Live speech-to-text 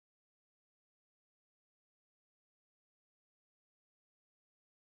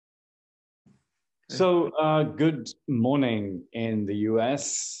Good morning in the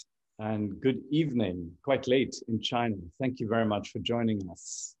US and good evening, quite late in China. Thank you very much for joining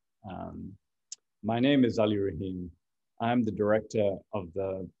us. Um, my name is Ali Rahim. I'm the director of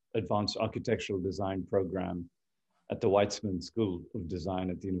the Advanced Architectural Design program at the Weitzman School of Design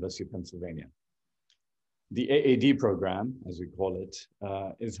at the University of Pennsylvania. The AAD program, as we call it,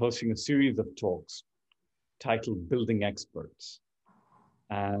 is hosting a series of talks titled Building Experts.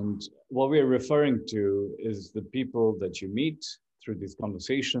 And what we're referring to is the people that you meet through these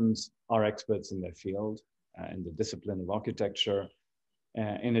conversations are experts in their field, in the discipline of architecture.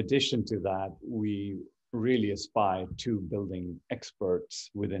 In addition to that, we really aspire to building experts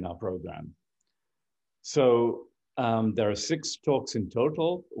within our program. So there are 6 talks in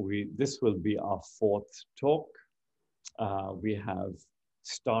total. This will be our 4th talk. We have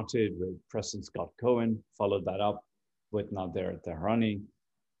started with Preston Scott Cohen, followed that up with Nader Tehrani.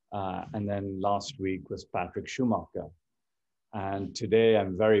 And then last week was Patrick Schumacher. And today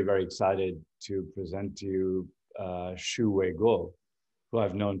I'm very, very excited to present to you Xu Weiguo, who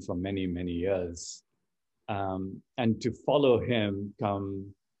I've known for many, many years. And to follow him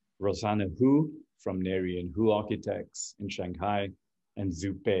come Rosanna Hu from Neri and Hu Architects in Shanghai, and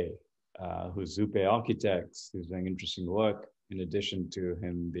Xu Pei, who's Xu Pei Architects, who's doing interesting work, in addition to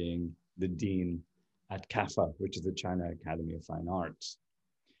him being the dean at CAFA, which is the China Academy of Fine Arts.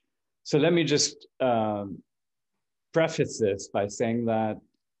 So let me just preface this by saying that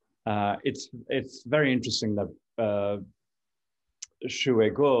it's very interesting that Xu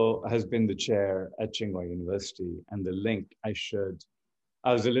Weiguo has been the chair at Tsinghua University, and the link I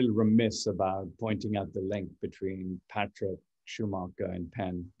was a little remiss about pointing out the link between Patrick Schumacher and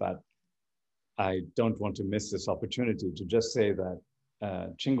Penn, but I don't want to miss this opportunity to just say that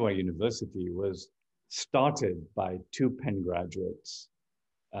Tsinghua University was started by 2 Penn graduates,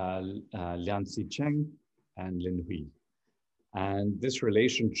 Lian Xicheng and Lin Hui. And this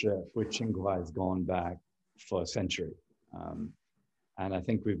relationship with Tsinghua has gone back for a century. And I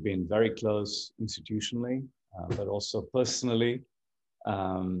think we've been very close institutionally, but also personally.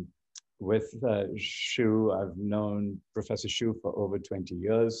 With Xu, I've known Professor Xu for over 20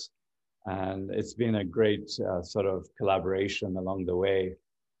 years. And it's been a great sort of collaboration along the way.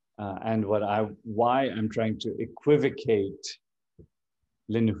 And why I'm trying to equivocate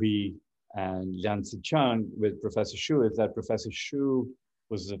Lin Hui and Lian Xicheng with Professor Xu is that Professor Xu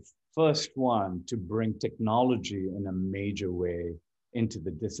was the first one to bring technology in a major way into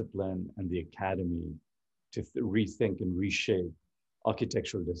the discipline and the academy to rethink and reshape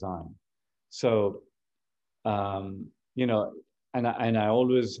architectural design. So, you know, and I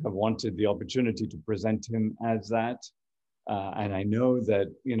always have wanted the opportunity to present him as that. And I know that,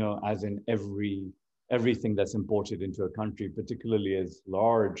 you know, as in everything that's imported into a country, particularly as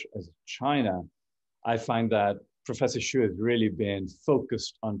large as China, I find that Professor Xu has really been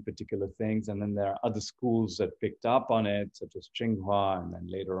focused on particular things. And then there are other schools that picked up on it, such as Tsinghua, and then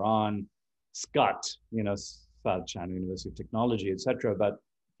later on, Scott, you know, South China University of Technology, et cetera. But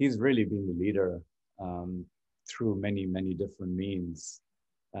he's really been the leader through many, many different means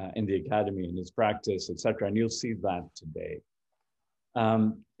in the academy, in his practice, et cetera. And you'll see that today.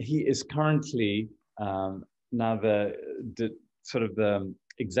 He is currently now the sort of the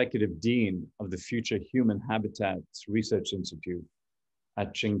executive dean of the Future Human Habitats Research Institute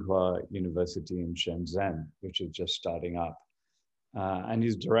at Tsinghua University in Shenzhen, which is just starting up. And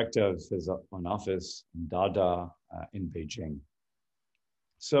he's director of his own office in DADA in Beijing.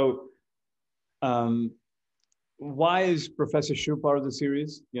 So why is Professor Xu part of the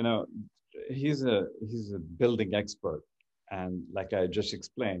series? You know, he's a building expert. And like I just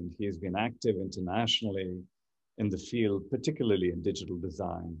explained, he has been active internationally in the field, particularly in digital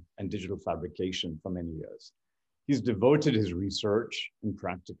design and digital fabrication for many years. He's devoted his research and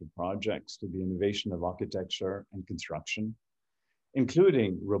practical projects to the innovation of architecture and construction,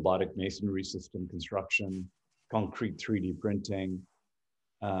 including robotic masonry system construction, concrete 3D printing,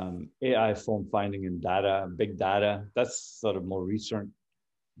 AI form finding and data, big data. That's sort of more recent.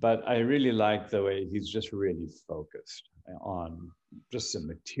 But I really like the way he's just really focused on just the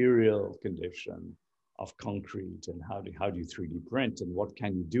material condition of concrete and how do you 3D print and what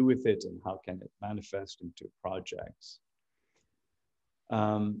can you do with it and how can it manifest into projects.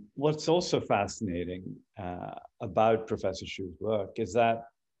 What's also fascinating about Professor Xu's work is that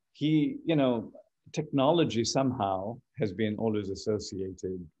he, you know, technology somehow has been always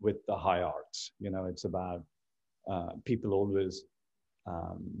associated with the high arts. You know, it's about people always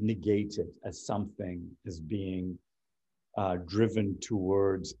negate it as something as being driven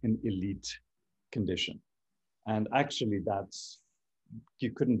towards an elite condition. And actually that's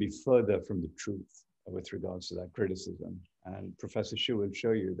you couldn't be further from the truth with regards to that criticism. And Professor Xu will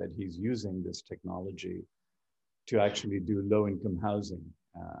show you that he's using this technology to actually do low-income housing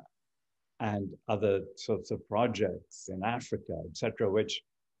and other sorts of projects in Africa, et cetera, which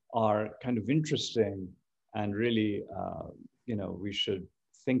are kind of interesting and really, we should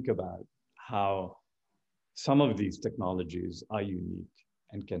think about how some of these technologies are unique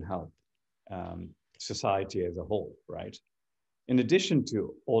and can help society as a whole, right? In addition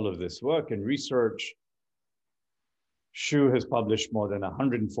to all of this work and research, Xu has published more than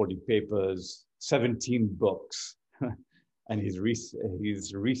 140 papers, 17 books, and his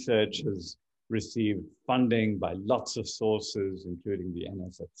research has received funding by lots of sources, including the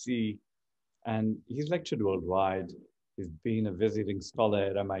NSFC, and he's lectured worldwide. He's been a visiting scholar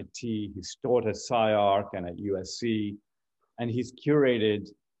at MIT, he's taught at SciArc and at USC, and he's curated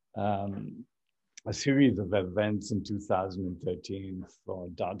a series of events in 2013 for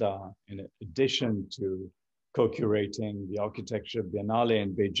DADA, in addition to co-curating the Architecture Biennale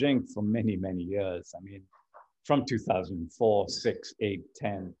in Beijing for many, many years. I mean, from 2004, 6, 8,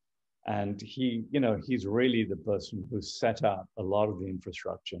 10. And he's really the person who set up a lot of the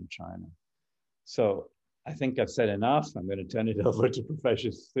infrastructure in China. So I think I've said enough. I'm going to turn it over to Professor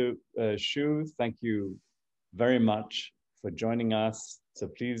Xu. Thank you very much for joining us. So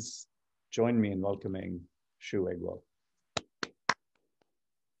please join me in welcoming Xu Weiguo.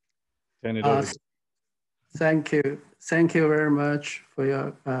 Turn it over. Thank you. Thank you very much for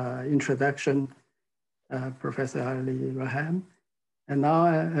your introduction, Professor Ali Raham. And now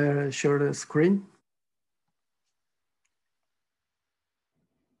I share the screen.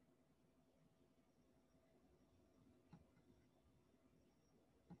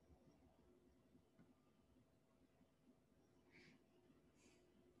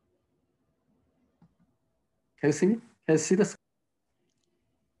 Can you see me? Can you see the screen?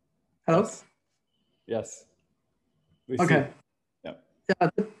 Hello? Yes. Yes. Okay. Yeah.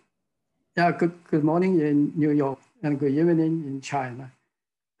 Yeah. Good morning in New York and good evening in China.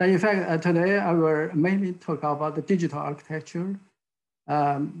 And in fact, today I will mainly talk about the digital architecture,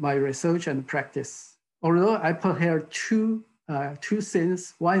 my research and practice. Although I put here two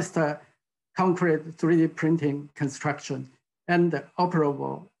things. One is the concrete 3D printing construction and the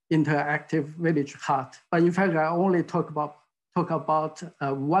operable interactive village hut. But in fact, I only talk about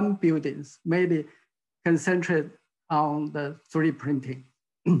one building, mainly concentrate on the 3D printing.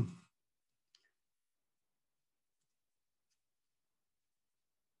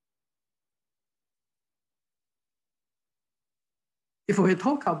 If we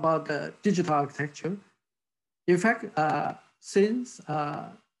talk about the digital architecture, in fact, since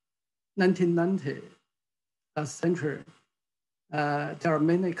 1990 century, there are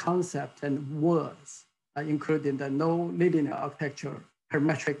many concepts and words, including the no-linear architecture,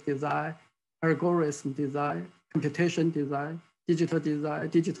 parametric design, algorithm design, computation design,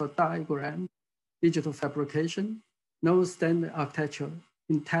 digital diagram, digital fabrication, no-standard architecture,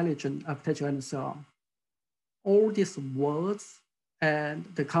 intelligent architecture, and so on. All these words and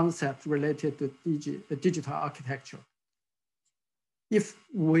the concept related to digital architecture. If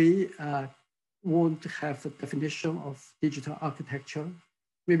we want to have a definition of digital architecture,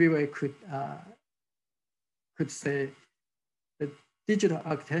 maybe we could say that digital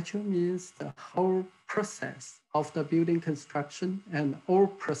architecture means the whole process of the building construction and all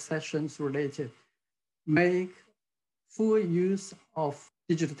processions related make full use of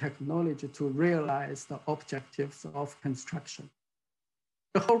digital technology to realize the objectives of construction.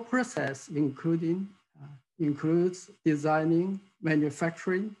 The whole process includes designing,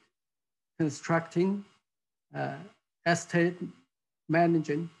 manufacturing, constructing, estate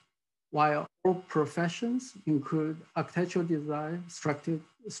managing, while all professions include architectural design,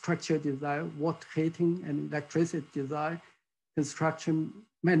 structure design, water heating and electricity design, construction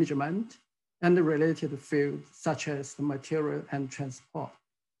management, and the related fields such as the material and transport,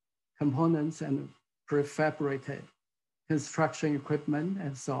 components and prefabricated, construction equipment,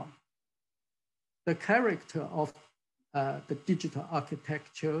 and so on. The character of the digital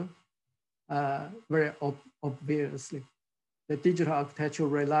architecture, very obviously, the digital architecture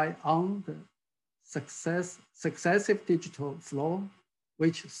rely on the successive digital flow,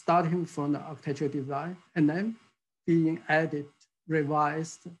 which starting from the architectural design and then being added,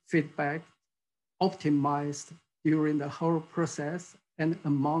 revised, feedback, optimized during the whole process and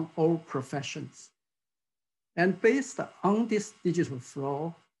among all professions. And based on this digital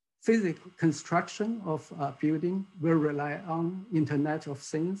flow, physical construction of a building will rely on Internet of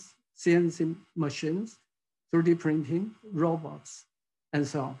Things, CNC machines, 3D printing, robots, and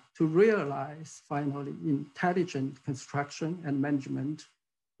so on, to realize finally intelligent construction and management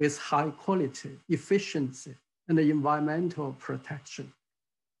with high quality, efficiency, and environmental protection.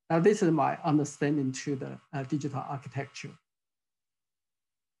 Now, this is my understanding to the digital architecture.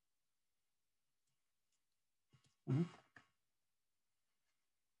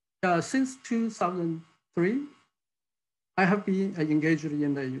 Since 2003, I have been engaged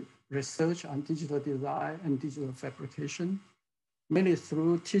in the research on digital design and digital fabrication, mainly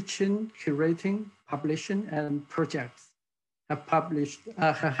through teaching, curating, publishing, and projects. Have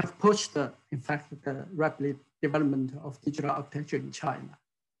pushed, in fact, the rapid development of digital architecture in China.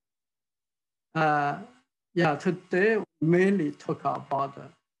 Today we mainly talk about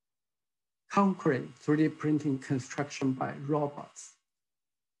concrete 3D printing construction by robots.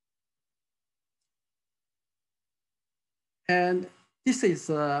 And this is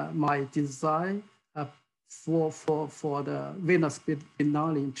my design for the Venus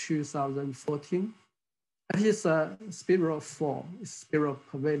Biennale in 2014. It is a spiral form, spiral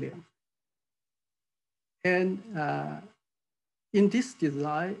pavilion. And in this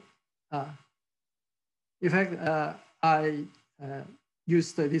design, in fact, I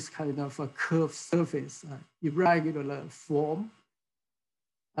used this kind of a curved surface, irregular form.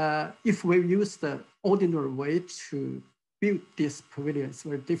 If we use the ordinary way to build this pavilion, it's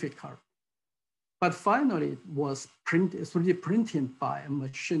very difficult. But finally, it was 3D printed by a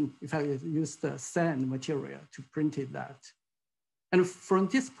machine. In fact, it used the sand material to print that. And from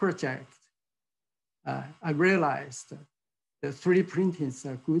this project, I realized that 3D printing is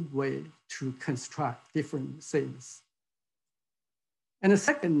a good way to construct different things. And the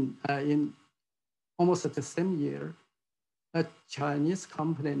second, in almost the same year, a Chinese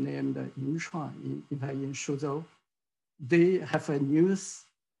company named Yinchuan, in fact, in Suzhou, they have a news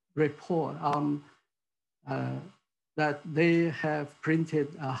report on that they have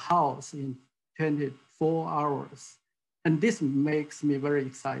printed a house in 24 hours. And this makes me very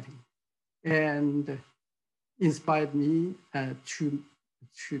exciting and inspired me to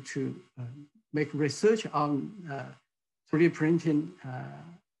make research on 3D printing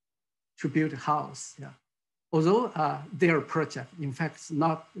to build a house. Yeah. Although their project, in fact, is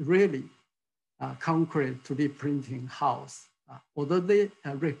not really concrete 3D printing house. Although they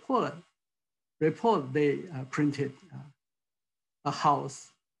report they printed a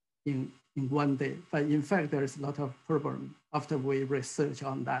house in one day. But in fact, there is a lot of problem after we research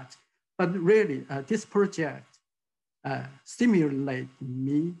on that. But really, this project stimulated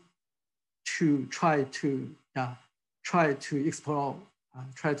me to try to explore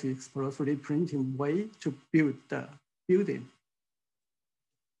 3D printing way to build the building.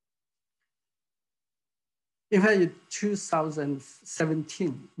 In fact, in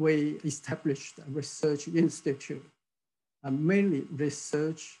 2017, we established a research institute, mainly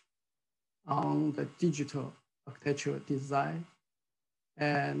research on the digital architectural design.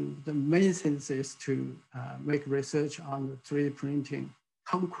 And the main thing is to make research on the 3D printing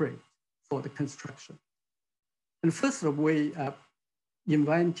concrete for the construction. And first, we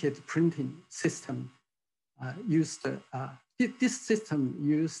invented printing system. This system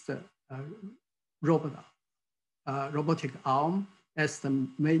used robotic arm as the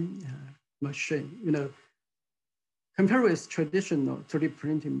main machine. You know, compared with traditional 3D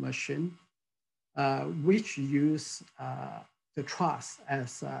printing machine, which use the truss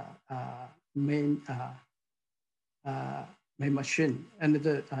as main machine, and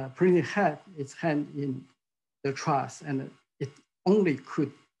the printing head is hand in the truss, and it only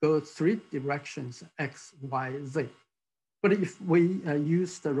could go 3 directions, X, Y, Z. But if we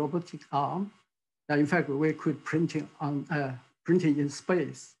use the robotic arm, in fact, we could printing in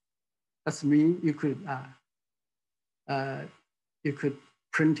space. That means you could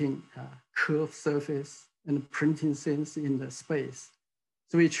printing curved surface and printing things in the space.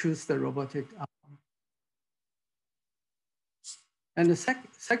 So we choose the robotic arm. And the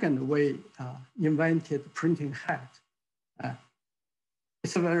second, we invented printing head.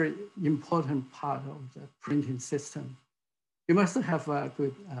 It's a very important part of the printing system. You must have a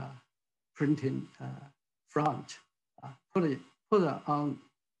good printing front, put it on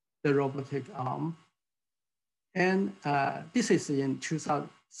the robotic arm. And this is in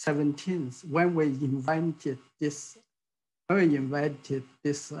 2017 when we invented this. In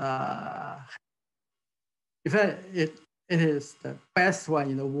fact, it is the best one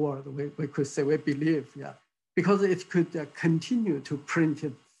in the world, we could say, we believe, yeah, because it could continue to print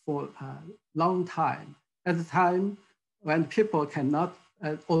it for a long time. At the time when people cannot,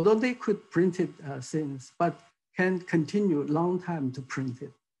 although they could print it things, but can continue long time to print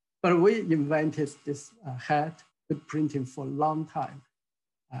it. But we invented this head to printing for a long time.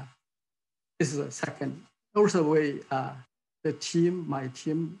 This is the second. Also, my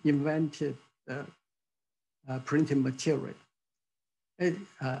team invented the printing material. It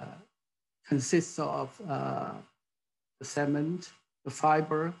consists of the cement, the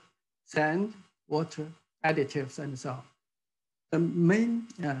fiber, sand, water, additives, and so on. The main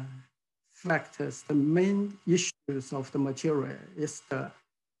factors, the main issues of the material is the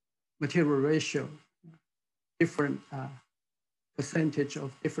material ratio. Different percentage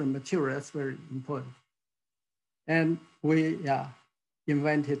of different materials is very important. And we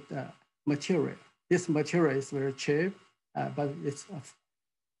invented the material. This material is very cheap, but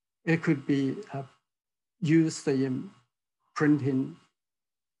it could be used in printing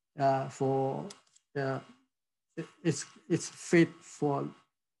for it's fit for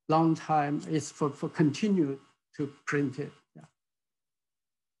long time. It's for continue to print it. Yeah.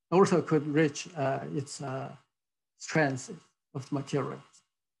 Also could reach its strength of material.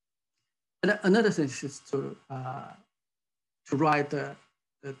 And another thing is to write the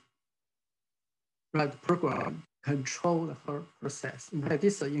program, control the whole process. In fact,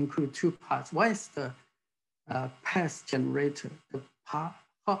 this includes two parts. One is the path generator. The part,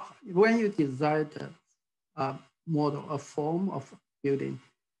 when you design the model, a form of building,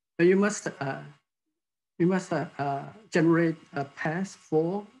 you must generate a path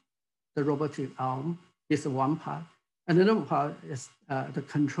for the robotic arm. Is one part. Another part is the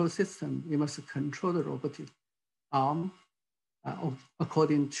control system. You must control the robotic arm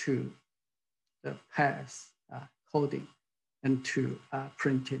according to the path coding and to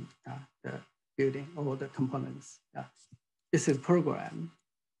printing the building or the components. This is program,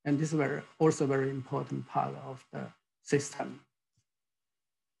 and this is also very important part of the system.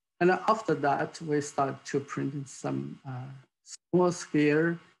 And after that, we start to print some small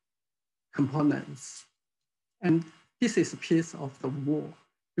scale components. And this is a piece of the wall.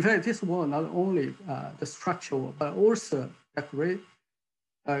 In fact, this wall not only the structural, but also decorate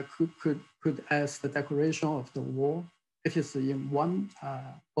could as the decoration of the wall. It is in one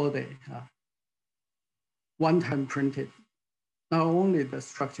body, one time printed. Not only the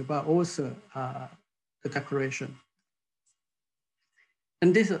structure, but also the decoration.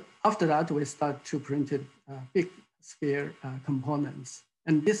 And this after that, we start to print big scale components.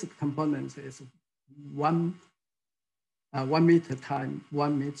 And this component is 1 meter time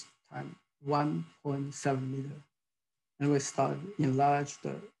 1 meter time 1.7 meter. And we start enlarge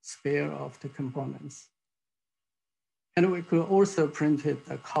the scale of the components. And we could also print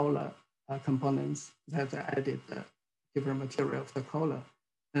the color components that added the different material of the color.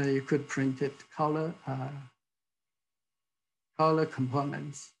 And you could print it color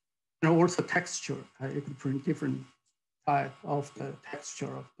components, and also texture. You could print different type of the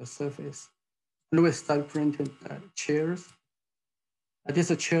texture of the surface. And we start printing chairs. These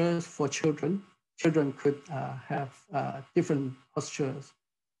are chairs for children. Children could have different postures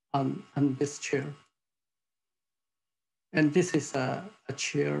on this chair. And this is a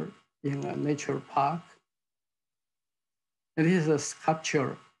chair in a nature park. And this is a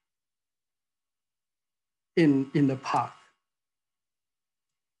sculpture in the park.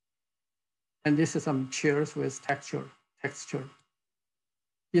 And this is some chairs with texture.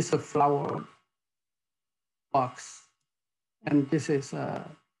 This is a flower box. And this is a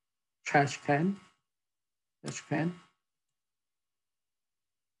trash can.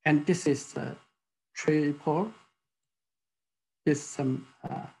 And this is a tree pole. This is some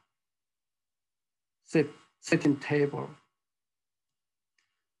sitting table.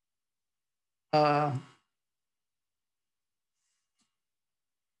 I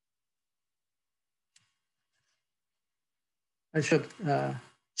should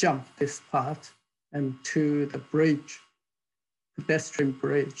jump this part and to the bridge, pedestrian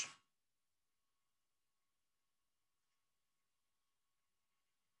bridge.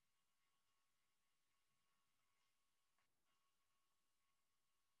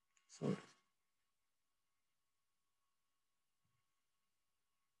 Sorry.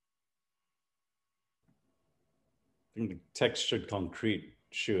 I think the textured concrete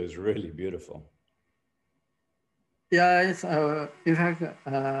shoe is really beautiful. Yeah, it's in fact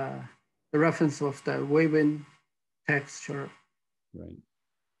the reference of the waving texture. Right.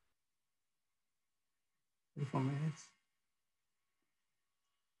 4 minutes.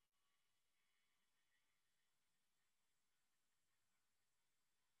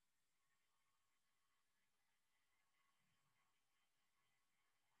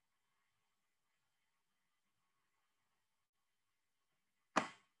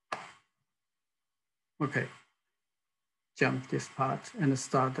 Okay, jump this part and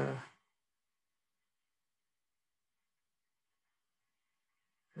start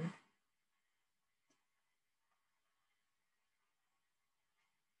okay.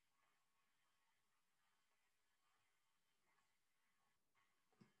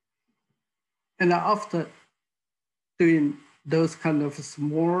 And after doing those kind of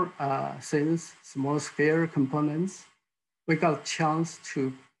small things, small scale components, we got a chance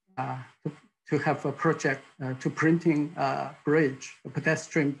to have a project to printing a bridge, a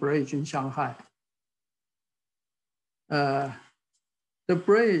pedestrian bridge in Shanghai. The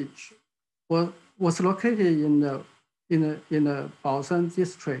bridge was located in the Baoshan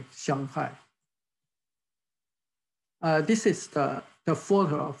district, Shanghai. This is the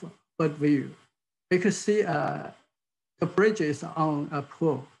photo of bird view. You can see the bridge is on a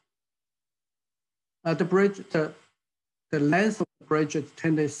pole. The length of the bridge is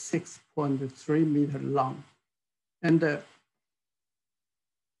 26.3 meters long, and the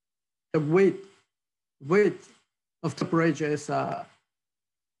width of the bridge is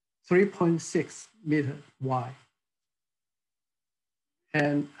 3.6 meters wide,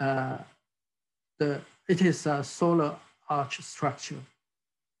 and it is a solar arch structure.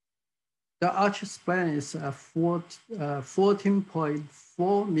 The arch span is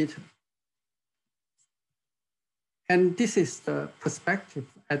 14.4 meters. And this is the perspective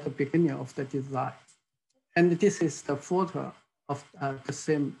at the beginning of the design. And this is the photo of the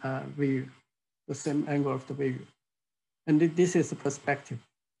same view, the same angle of the view. And this is the perspective.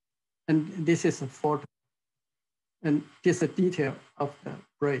 And this is a photo. And this is the detail of the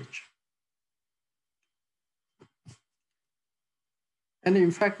bridge. And in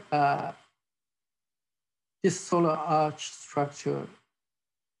fact, this solar arch structure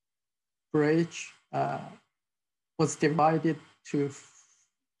bridge was divided to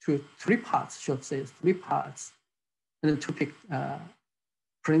three parts, should say, three parts, and to be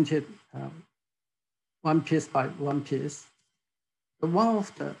printed one piece by one piece. One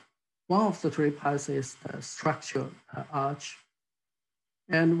of the three parts is the structure arch,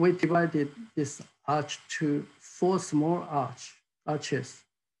 and we divided this arch to 4 small arches,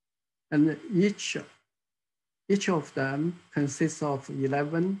 and each of them consists of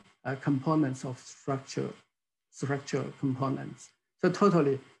 11 components of structural components. So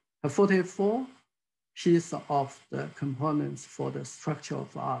totally 44 pieces of the components for the structure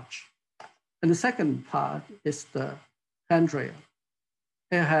of the arch. And the second part is the handrail.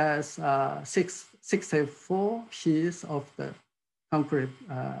 It has 64 pieces of the concrete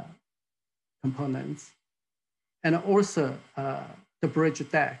components. And also the bridge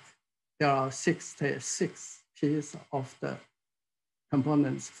deck, there are 66 pieces of the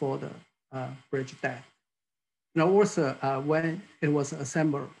components for the bridge deck. And also, when it was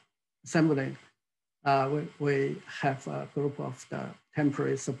assembling, we have a group of the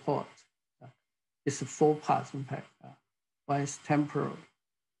temporary support. It's 4 parts, in fact. One is temporary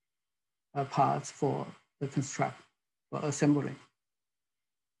parts for the for assembling.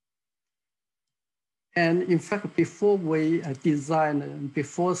 And in fact, before we design and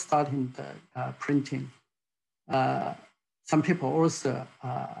before starting the printing, some people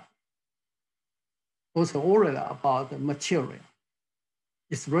also worried about the material.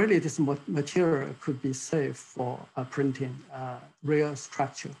 It's really this material could be safe for printing real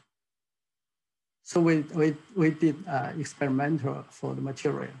structure. So we did experimental for the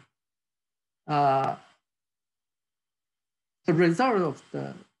material. The result of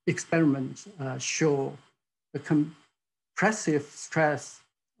the experiment show the compressive stress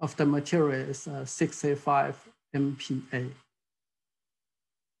of the material is 65 MPa.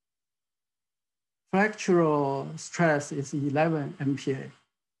 Fractural stress is 11 MPa.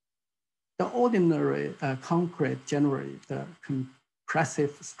 The ordinary concrete, generally, the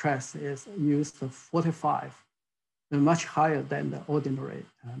compressive stress is used 45, much higher than the ordinary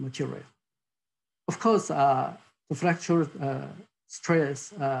material. Of course, the fractural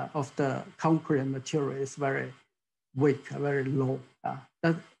stress of the concrete material is very weak, very low.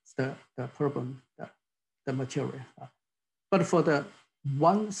 That's the problem, the material. But for the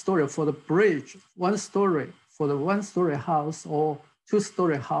one story, for the bridge, one story, for the one-story house or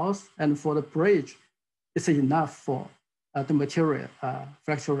two-story house, and for the bridge, it's enough for the material.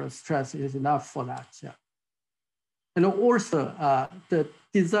 Fractural stress is enough for that. Yeah. And also the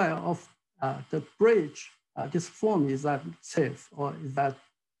design of the bridge, this form, is that safe or is that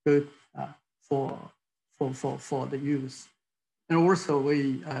good for the use? And also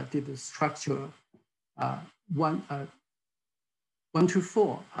we did the structure 1 to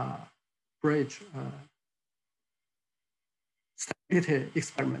 4 bridge stability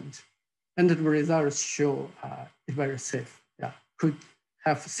experiment, and the results show it's very safe. Yeah, could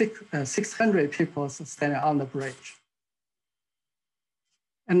have 600 people standing on the bridge.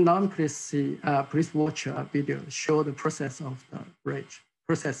 And now please see, please watch a video show the process of the bridge,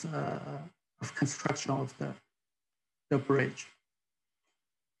 process of construction of the bridge.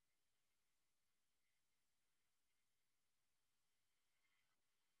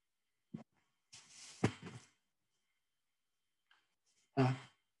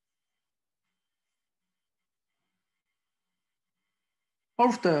 All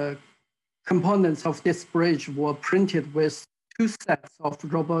of the components of this bridge were printed with 2 sets of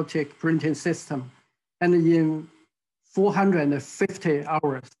robotic printing system and in 450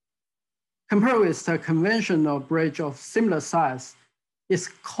 hours. Compared with the conventional bridge of similar size, its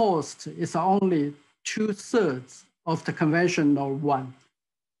cost is only 2/3 of the conventional one.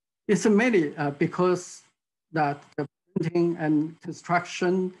 It's mainly because that the printing and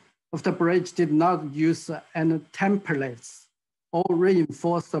construction of the bridge did not use any templates or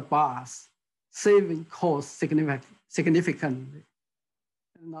reinforced bars, saving costs significantly.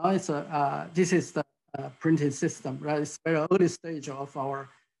 Now it's this is the printing system, right? It's very early stage of our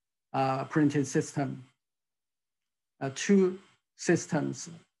printing system. 2 systems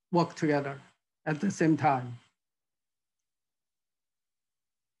work together at the same time.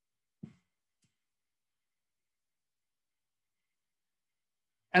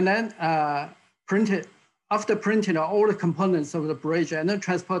 And then after printing all the components of the bridge and then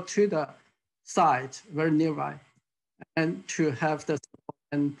transport to the site very nearby and to have the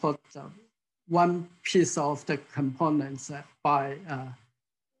and put one piece of the components by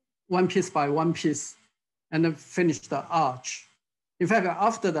one piece and then finish the arch. In fact,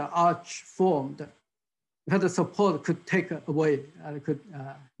 after the arch formed, the support could take away,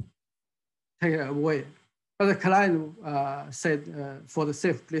 take it away. But the client said for the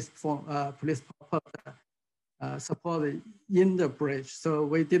safe police purpose, support in the bridge, so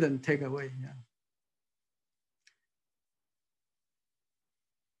we didn't take away. Yeah.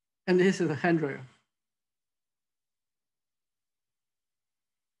 And this is the handrail.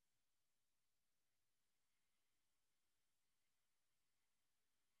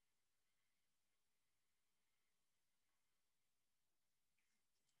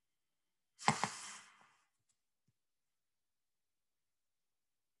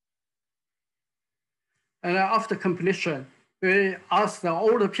 And after completion, we asked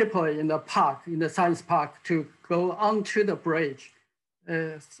all the people in the park, in the science park, to go onto the bridge.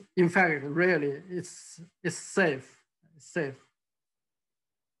 In fact, really, it's safe. It's safe.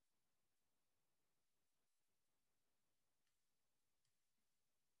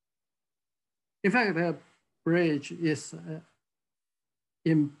 In fact, the bridge is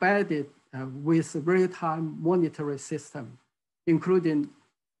embedded with real-time monitoring system, including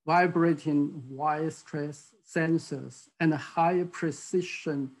vibrating wire stress sensors and a high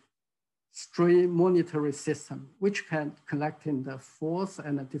precision stream monitoring system, which can collect in the force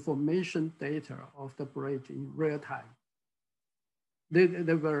and deformation data of the bridge in real time. They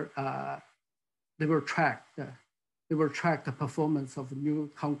will track the performance of new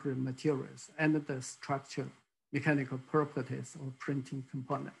concrete materials and the structural mechanical properties of printing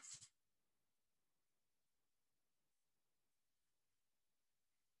components.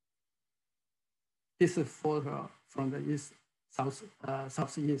 This is a photo from the east,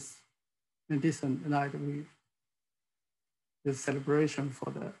 southeast. And this night, the celebration for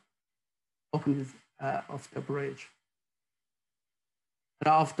the opening of the bridge. And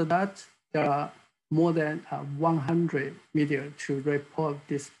after that, there are more than 100 media to report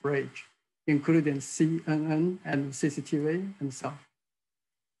this bridge, including CNN and CCTV and so on.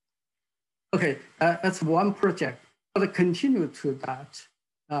 Okay, that's one project. But continue to that,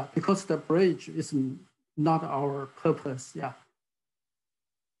 because the bridge is not our purpose. Yeah.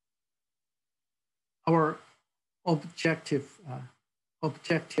 Our objective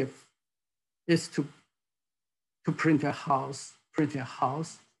is to print a house.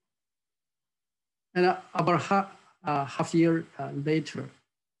 And about half year later,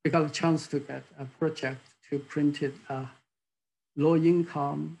 we got a chance to get a project to print a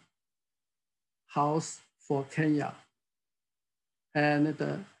low-income house for Kenya. And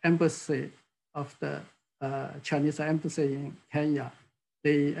the embassy of the Chinese embassy in Kenya,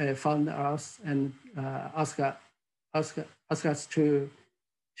 they found us and asked us to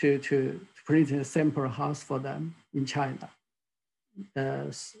print a sample house for them in China.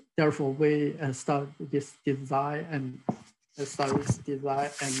 Therefore, we start this design and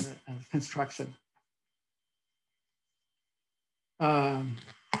construction.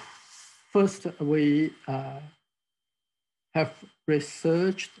 First, we have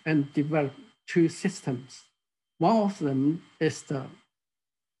researched and developed 2 systems. One of them is the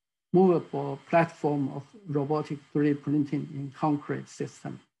movable platform of robotic 3D printing in concrete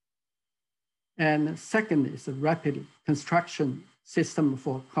system. And second is a rapid construction system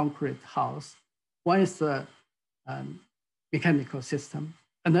for concrete house. One is the mechanical system.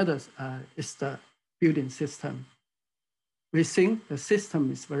 Another is the building system. We think the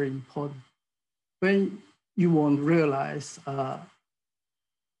system is very important. When you want to realize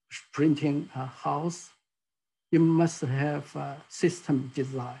printing a house, you must have a system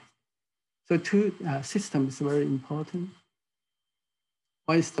design. So two systems very important.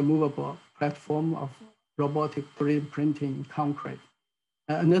 One is the movable platform of robotic 3D printing in concrete.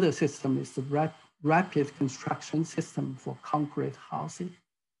 Another system is the rapid construction system for concrete housing.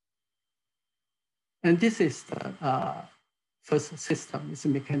 And this is the first system, it's a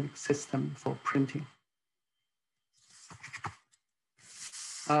mechanical system for printing.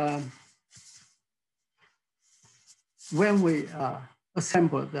 When we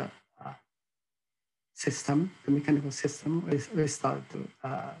assemble the system, the mechanical system, we start to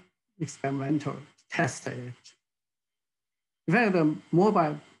experimental test it. In fact, the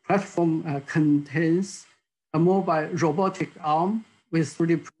mobile platform contains a mobile robotic arm with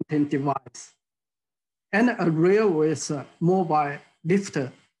 3D printing device and a rail with a mobile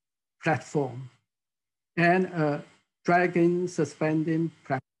lifter platform and a dragging suspending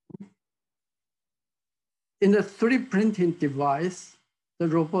platform. In the 3D printing device, the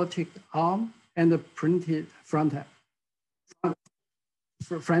robotic arm and the printed front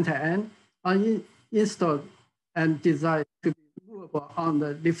end are installed and designed to be movable on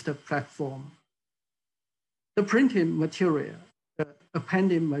the lifter platform. The printing material, the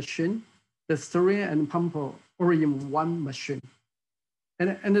appending machine, the steering and pumper all in one machine.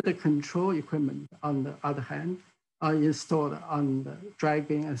 And the control equipment, on the other hand, are installed on the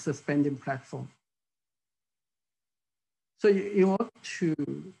dragging and suspending platform. So in order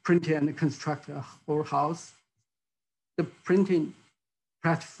to print and construct a whole house, the printing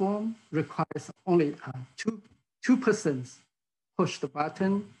platform requires only two persons push the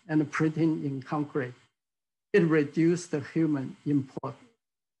button and printing in concrete. It reduces the human input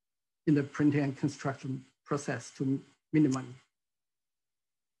in the printing and construction process to minimum.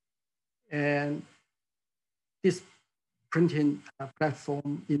 And this printing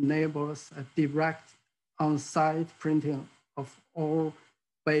platform enables a direct on-site printing of all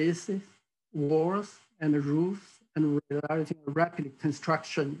bases, walls, and roofs, and resulting in rapid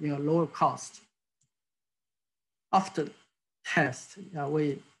construction in a lower cost. After test,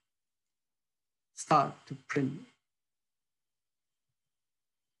 we start to print.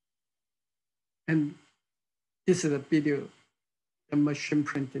 And this is a video, the machine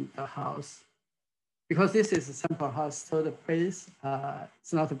printing the house. Because this is a sample house, so the base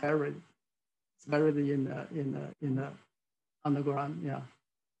it's not buried. It's buried in the underground. Yeah.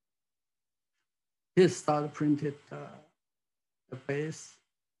 Here start printed the base.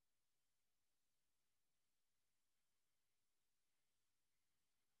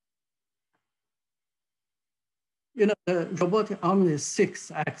 You know, the robotic arm is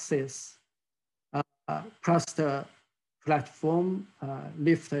 6 axes plus the platform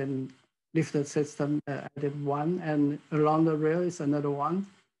lifted system added 1, and along the rail is another 1.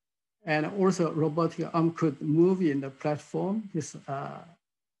 And also robotic arm could move in the platform, is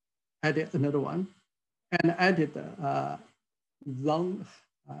added another 1, and added long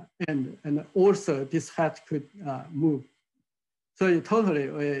end, and also this head could move. So in totally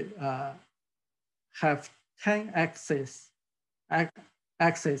we have 10 axes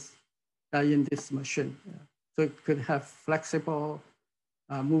in this machine. So it could have flexible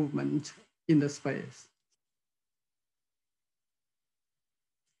movement in the space.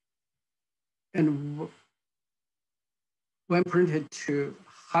 And when printed to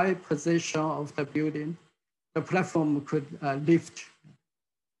high position of the building, the platform could lift.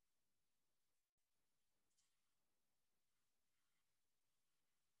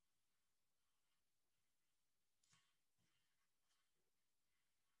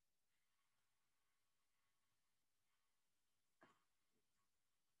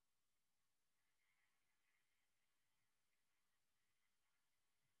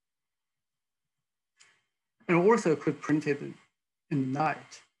 And also could print it in the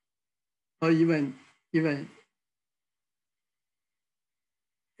night, or even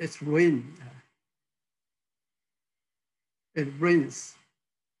it's rain. It rains.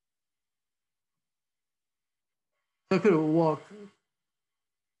 So it could work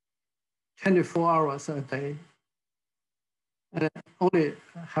 24 hours a day, and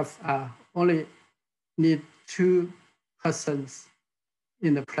only need 2 persons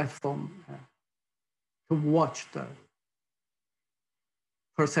in the platform to watch the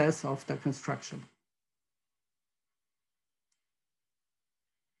process of the construction.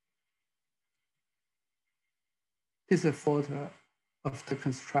 This is a photo of the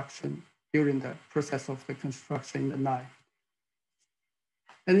construction during the process of the construction in the night.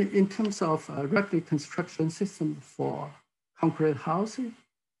 And in terms of rapid construction system for concrete housing,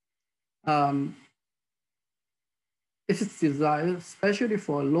 It is designed especially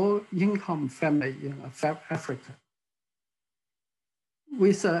for low-income family in Africa.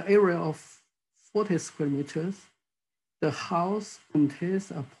 With an area of 40 square meters, the house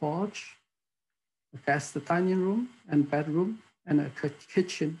contains a porch, a guest dining room and bedroom, and a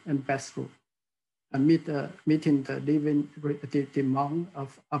kitchen and bathroom, meeting the living demand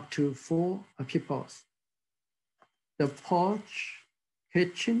of up to 4 people. The porch,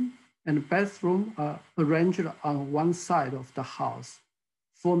 kitchen, and bathroom are arranged on one side of the house,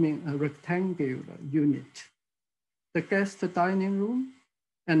 forming a rectangular unit. The guest dining room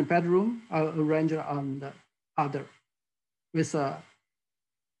and bedroom are arranged on the other, with a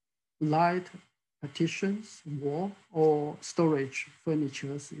light partitions, wall, or storage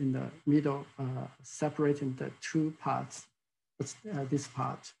furniture in the middle, separating the two parts, this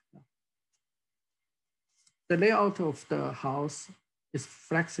part. The layout of the house is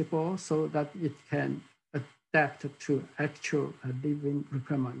flexible so that it can adapt to actual living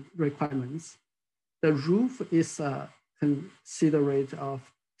requirements. The roof is considerate of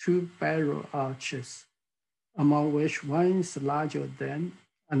 2 barrel arches, among which one is larger than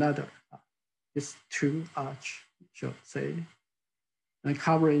another. Is 2 arch, should say, and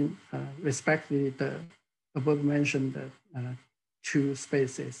covering respectively the above mentioned 2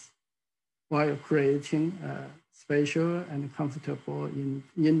 spaces, while creating a spatial and comfortable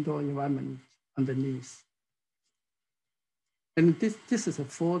indoor environment underneath. And this is a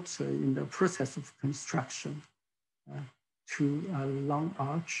fourth in the process of construction, 2 long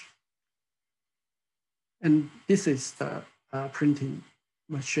arch. And this is the printing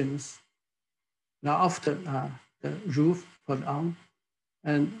machines. Now after the roof put on,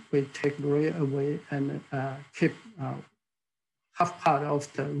 and we take the rail away and keep half part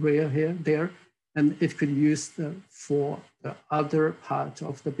of the rail here, there, and it could use for the other part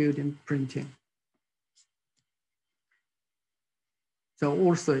of the building printing. So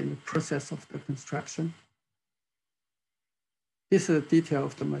also in the process of the construction. This is the detail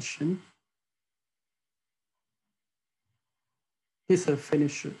of the machine. This is a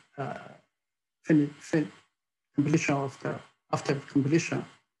finished completion of the, after completion,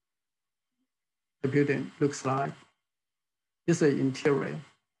 the building looks like. This is the interior,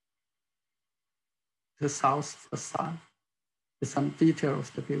 the south facade, with some detail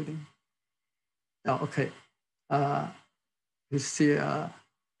of the building. Now, okay, you see a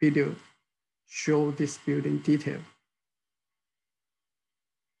video show this building detail.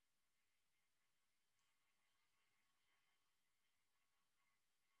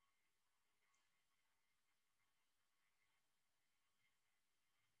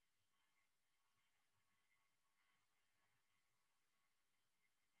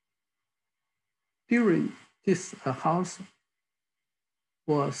 During this house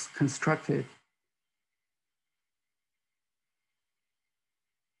was constructed,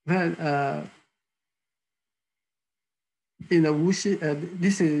 when in the Wuxi,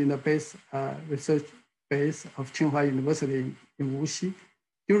 this is in the base research base of Tsinghua University in Wuxi.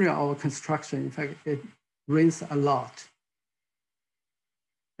 During our construction, in fact, it rains a lot.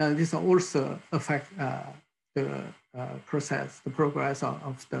 And this also affect the process, the progress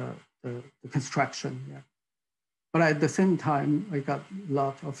of the construction. Yeah. But at the same time, I got a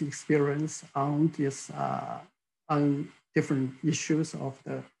lot of experience on this, on different issues of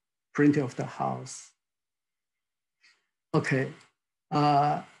the printing of the house. Okay,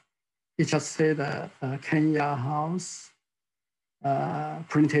 it just said the Kenya house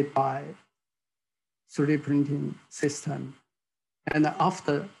printed by 3D printing system. And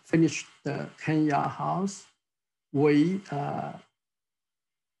after finished the Kenya house, we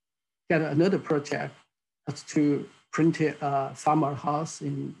get another project to print a farmer house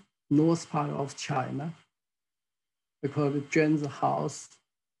in north part of China. We call it Zhen's house.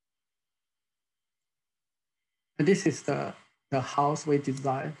 And this is the house we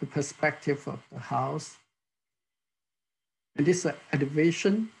designed, the perspective of the house. And this is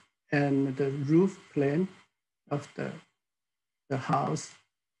elevation and the roof plane of the house.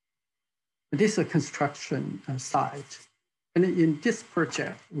 And this is a construction site. And in this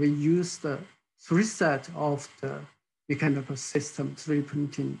project, we used the 3 sets of the mechanical system, 3D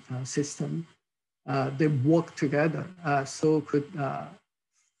printing system. They work together, so could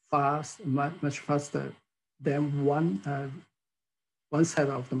much faster than one side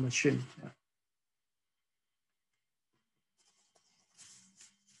of the machine. Yeah.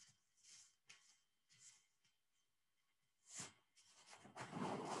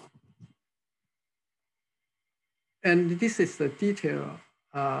 And this is the detail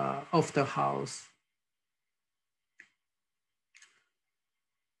of the house.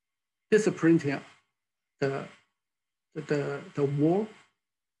 This is printing the the wall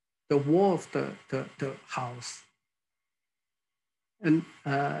of the house. And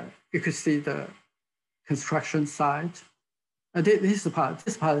you could see the construction site. This part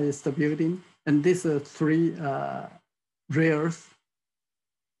is the building, and these are three rears.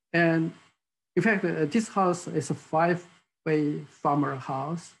 And in fact, this house is a 5-bay farmer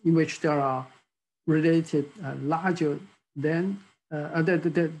house in which there are related larger than there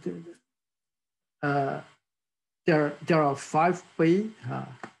are 5-bay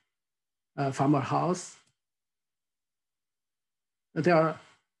farmer house. There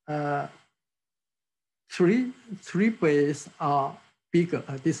are three bays are bigger.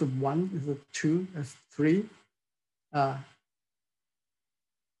 This is 1, this is 2, this is 3.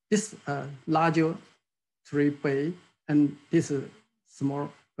 This larger 3-bay, and this is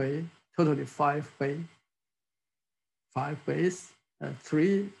small bay, totally 5 bay. 5 bays.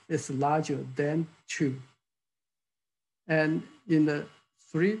 3 is larger than 2. And in the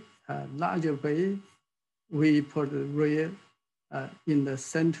 3 larger bay, we put the rear in the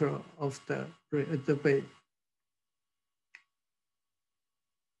center of the bay.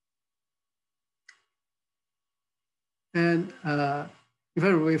 And in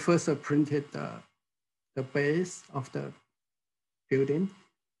fact, we first printed the base of the building,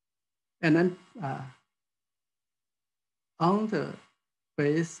 and then on the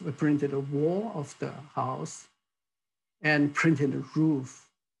base, we printed the wall of the house and printed the roof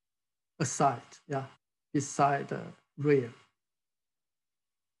aside, beside the rear.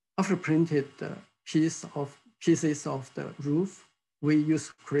 After printed the pieces of the roof, we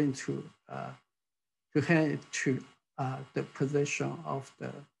use crane to hang it to the position of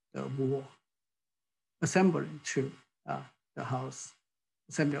the wall, assembling to the house,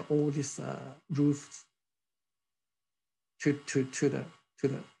 assembling all these roofs to the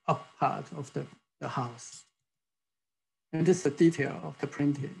up part of the house. And this is the detail of the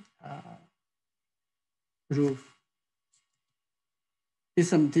printed roof. This is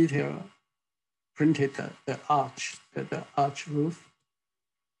some detail printed the arch roof.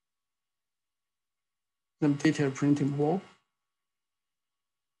 Some detail printing wall.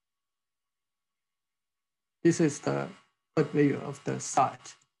 This is the view of the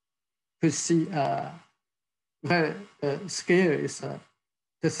site. You see the scale is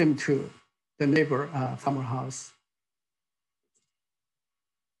the same to the neighbor farmer house.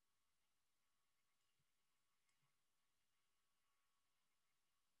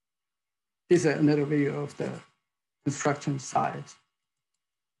 This is another view of the construction site.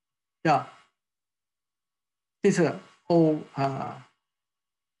 Yeah. These are all. I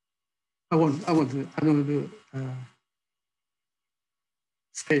don't want to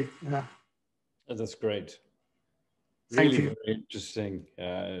speak. Yeah. Oh, that's great. Thank Really you. very interesting,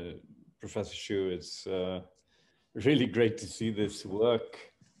 Professor Xu. It's really great to see this work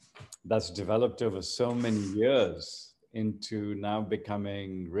that's developed over so many years into now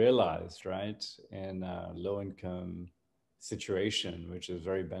becoming realized, right, in a low-income situation, which is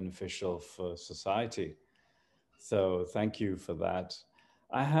very beneficial for society. So thank you for that.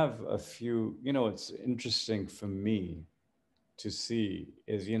 I have a few, it's interesting for me to see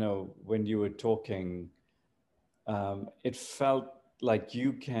is, when you were talking, it felt like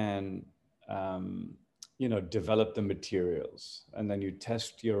you can, develop the materials and then you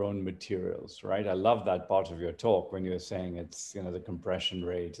test your own materials, right? I love that part of your talk when you were saying it's, the compression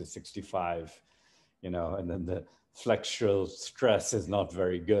rate is 65, and then the flexural stress is not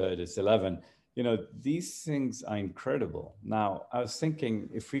very good, it's 11. These things are incredible. Now, I was thinking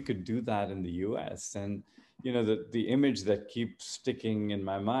if we could do that in the US, and the image that keeps sticking in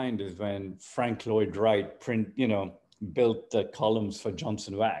my mind is when Frank Lloyd Wright built the columns for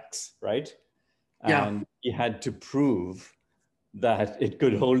Johnson Wax, right? Yeah. And he had to prove that it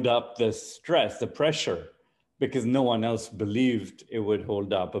could hold up the stress, the pressure, because no one else believed it would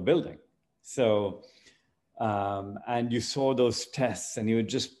hold up a building. So, and you saw those tests and you would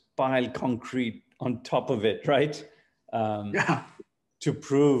just pile concrete on top of it, right? Yeah. To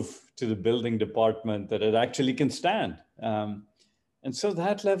prove to the building department that it actually can stand. And so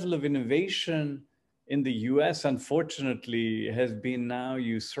that level of innovation in the US, unfortunately, has been now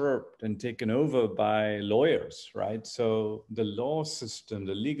usurped and taken over by lawyers, right? So the law system,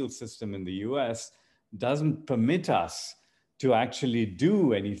 the legal system in the US doesn't permit us to actually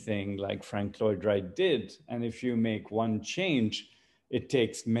do anything like Frank Lloyd Wright did. And if you make one change, it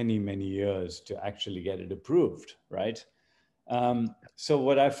takes many, many years to actually get it approved, right? So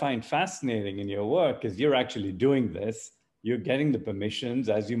what I find fascinating in your work is you're actually doing this, you're getting the permissions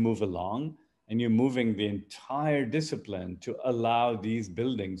as you move along, and you're moving the entire discipline to allow these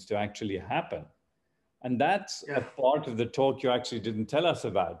buildings to actually happen. And that's a part of the talk you actually didn't tell us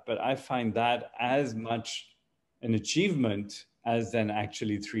about, but I find that as much an achievement as then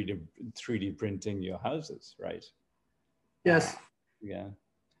actually 3D printing your houses, right? Yes. Yeah.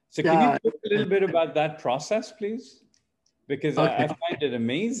 So can you talk a little bit about that process, please? Because I find it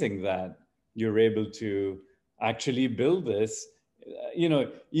amazing that you're able to actually build this. You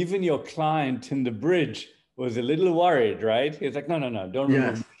know, even your client in the bridge was a little worried, right? He's like, no, no, no, don't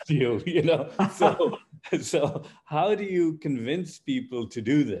remove you, you know? So how do you convince people to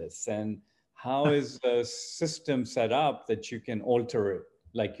do this? And how is the system set up that you can alter it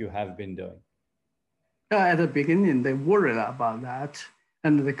like you have been doing? At the beginning, they worried about that,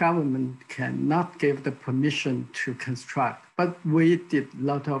 and the government cannot give the permission to construct. But we did a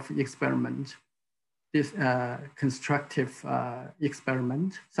lot of experiment, this constructive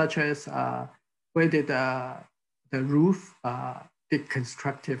experiment, such as we did the roof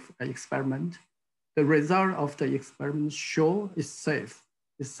deconstructive experiment. The result of the experiment show is safe.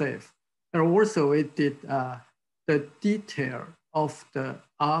 It's safe. And also we did the detail of the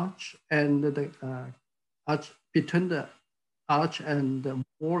arch and the arch between the arch and the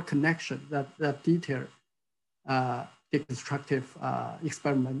wall connection, that detail deconstructive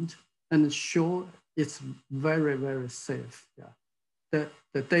experiment, and show it's very, very safe. Yeah.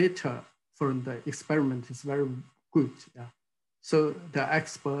 The data from the experiment is very good. Yeah. So the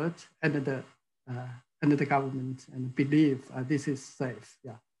expert and the government and believe this is safe.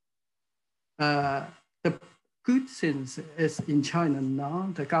 Yeah. The good thing is in China now,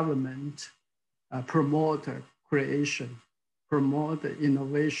 the government promote creation, promote the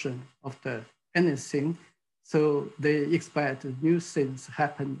innovation of the anything. So they expect new things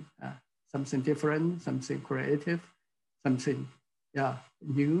happen, something different, something creative, something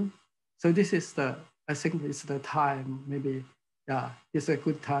new. So this is I think it's the time, maybe, it's a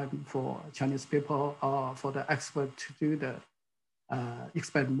good time for Chinese people or for the expert to do the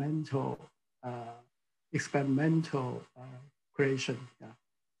experimental creation.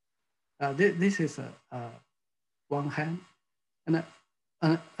 Yeah. This is one hand. And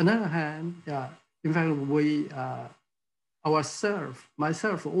another hand, in fact, we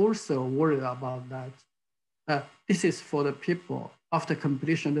myself also worried about that. This is for the people. After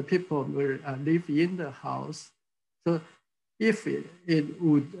completion, the people will live in the house. So if it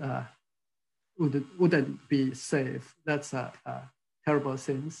wouldn't be safe, that's a terrible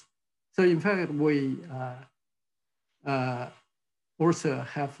thing. So in fact, we also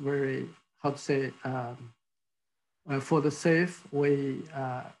have very, how to say, for the safe, we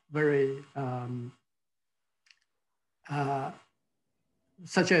very,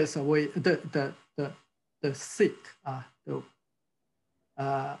 such as the thick,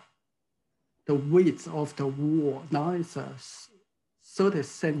 the width of the wall now is 30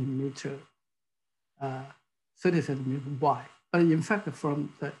 centimeter wide. But in fact,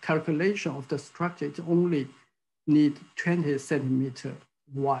 from the calculation of the structure, it only need 20 centimeter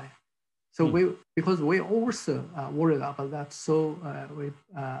wide. So because we also worried about that, so we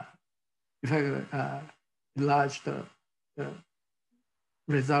in fact enlarged the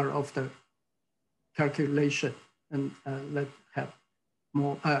result of the calculation and let have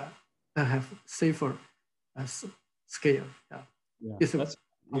more have safer scale. It's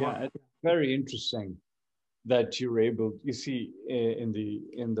very interesting that you're able. You see, in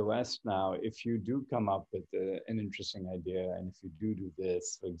the West now, if you do come up with an interesting idea, and if you do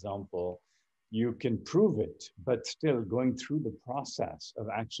this, for example, you can prove it, but still going through the process of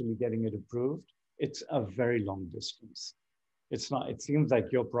actually getting it approved, it's a very long distance. It's not. It seems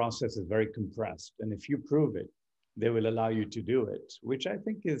like your process is very compressed, and if you prove it, they will allow you to do it, which I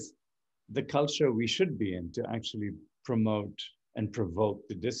think is the culture we should be in, to actually promote and provoke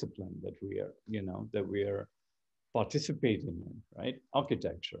the discipline that we are participating in, right?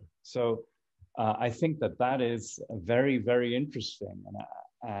 Architecture. So I think that is very, very interesting,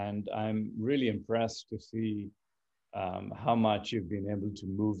 and I'm really impressed to see how much you've been able to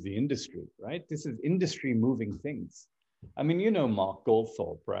move the industry, right? This is industry moving things. I mean, Mark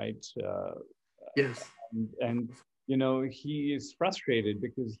Goldthorpe, right? Yes. And he is frustrated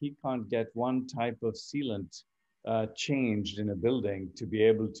because he can't get one type of sealant changed in a building to be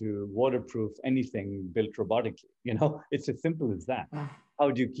able to waterproof anything built robotically. It's as simple as that.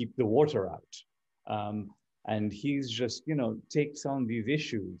 How do you keep the water out? And he's just, takes on these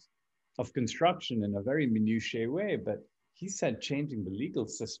issues of construction in a very minutiae way, but he said changing the legal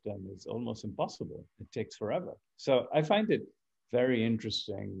system is almost impossible. It takes forever. So I find it very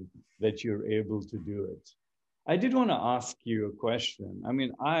interesting that you're able to do it. I did want to ask you a question. I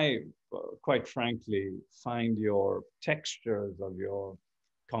mean, I quite frankly find your textures of your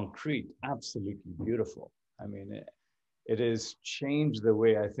concrete absolutely beautiful. I mean, it has changed the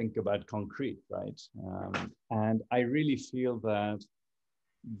way I think about concrete, right? And I really feel that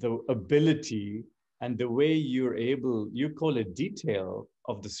the ability and the way you're able, you call it detail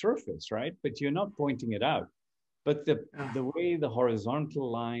of the surface, right? But you're not pointing it out. But the way the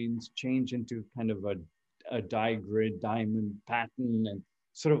horizontal lines change into kind of a digrid, diamond pattern, and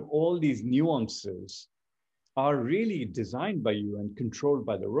sort of all these nuances are really designed by you and controlled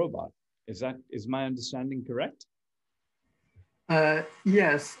by the robot. Is my understanding correct?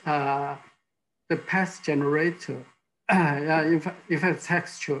 Yes, the path generator, if a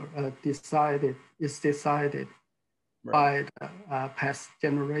texture is decided Right. by the path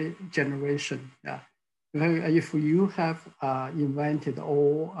generation. Yeah. If you have invented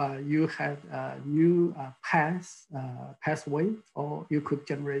or you have a new pathway, or you could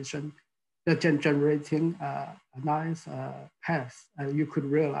generating a nice path, you could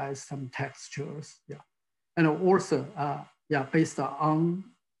realize some textures. Yeah. And also, based on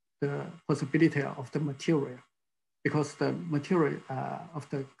the possibility of the material, because the material of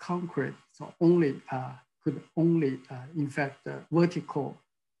the concrete could only, in fact, the vertical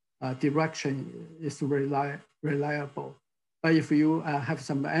direction is reliable. But if you have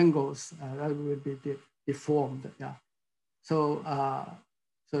some angles, that will be deformed. Yeah. So,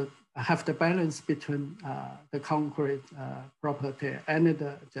 so have the balance between the concrete property and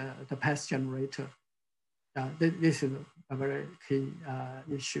the path generator. This is a very key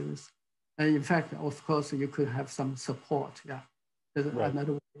issues. And in fact, of course, you could have some support. Yeah, there's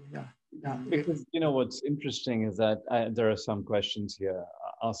another way. Yeah, yeah. Because what's interesting is that there are some questions here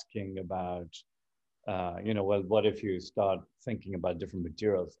asking about, well, what if you start thinking about different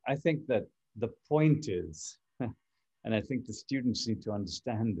materials? I think that the point is, and I think the students need to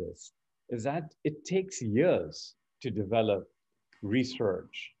understand this, is that it takes years to develop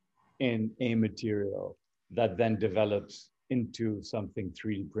research in a material that then develops into something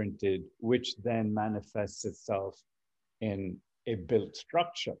 3D printed, which then manifests itself in a built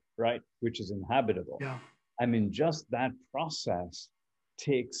structure, right? Which is inhabitable. Yeah. I mean, just that process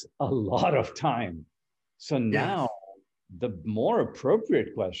takes a lot of time. So now the more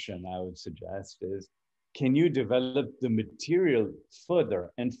appropriate question I would suggest is, can you develop the material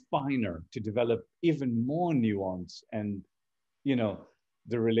further and finer to develop even more nuance and,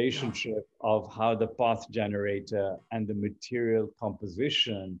 the relationship of how the path generator and the material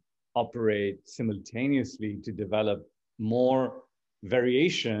composition operate simultaneously to develop more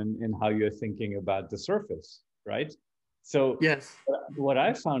variation in how you're thinking about the surface, right? So yes, what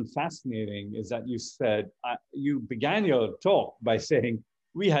I found fascinating is that you said, you began your talk by saying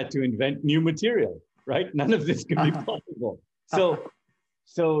we had to invent new material, right? None of this could be possible.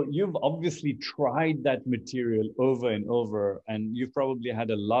 So you've obviously tried that material over and over, and you've probably had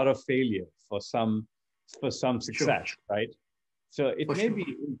a lot of failure for some success, sure. right? So it may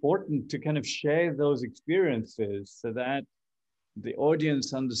be important to kind of share those experiences so that the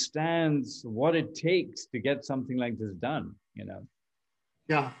audience understands what it takes to get something like this done,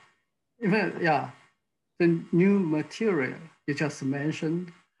 Yeah, even the new material you just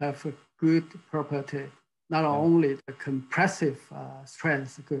mentioned have a good property. Not only the compressive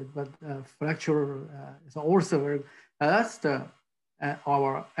strength good, but flexural is also very. That's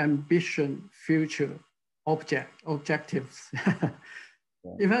our ambition, future objectives.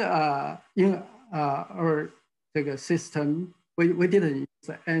 Even in our system, we didn't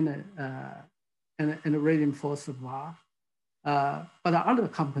use any reinforced bar. But other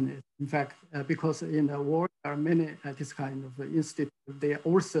companies, in fact, because in the world there are many this kind of institutes, they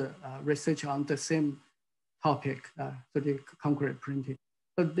also research on the same topic, so the concrete printing,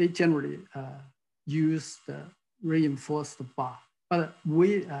 but they generally use the reinforced bar. But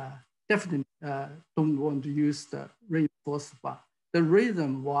we definitely don't want to use the reinforced bar. The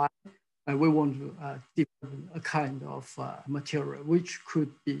reason why we want to develop a kind of material which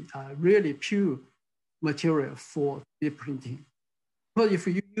could be really pure material for 3D printing. But if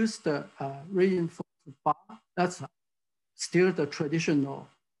you use the reinforced bar, that's still the traditional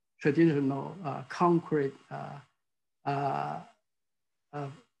concrete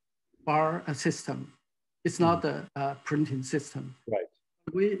bar system. It's not the printing system. Right.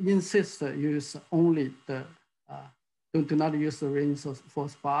 We insist to use only the, do not use the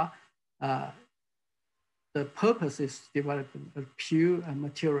reinforced bar. The purpose is developing a pure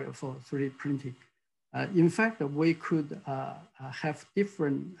material for 3D printing. In fact, we could have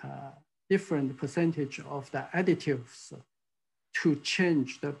different percentage of the additives to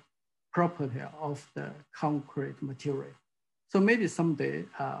change the property of the concrete material. So maybe someday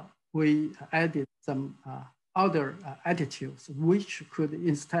we added some other additives, which could,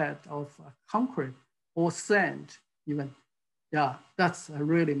 instead of concrete or sand, even, yeah, that's a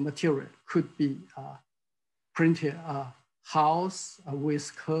really material, could be printed house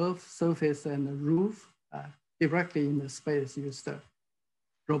with curved surface and roof directly in the space used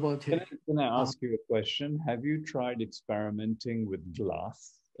robotic. Can I ask you a question? Have you tried experimenting with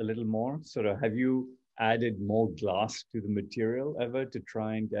glass a little more? Sort of, have you added more glass to the material ever to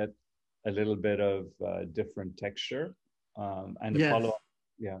try and get a little bit of different texture and Yes. a follow-up?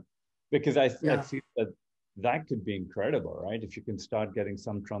 Yeah, because I feel that that could be incredible, right? If you can start getting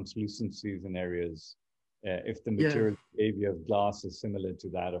some translucencies in areas, if the material behavior of glass is similar to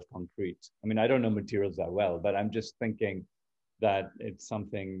that of concrete. I mean, I don't know materials that well, but I'm just thinking that it's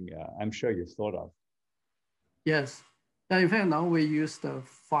something I'm sure you've thought of. Yes. In fact, now we use the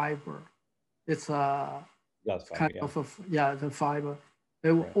fiber. It's a glass fiber, kind of, the fiber. They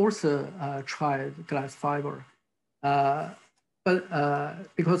also tried glass fiber. But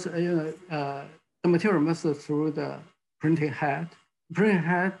because the material must through the printing head. Printing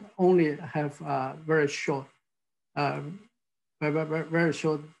head only have very short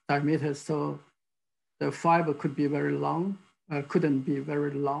diameter, so the fiber could be very long, couldn't be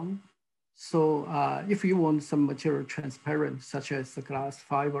very long. So if you want some material transparent, such as the glass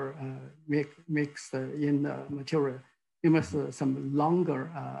fiber mixed in the material, you must some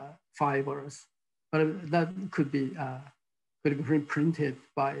longer fibers, but that could be printed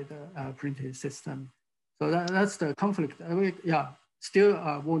by the printing system. So that's the conflict. Still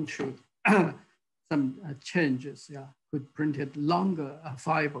want to some changes. Could print it longer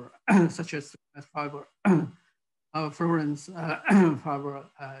fiber, such as fiber, fluorines fiber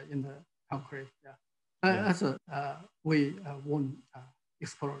in the concrete. That's a we want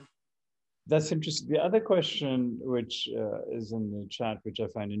explore. That's interesting. The other question, which is in the chat, which I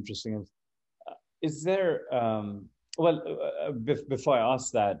find interesting, is there? Before I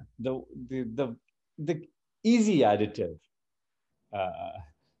ask that, the easy additive,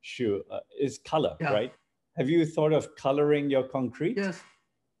 Xu, is color, right? Have you thought of coloring your concrete?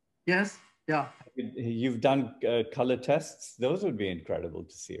 Yes. Yeah. You've done color tests. Those would be incredible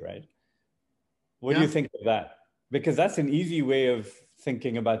to see, right? What do you think of that? Because that's an easy way of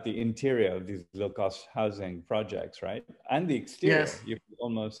thinking about the interior of these low-cost housing projects, right? And the exterior. You can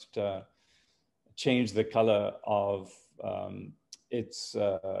almost change the color of its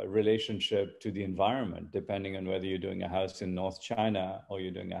relationship to the environment, depending on whether you're doing a house in North China or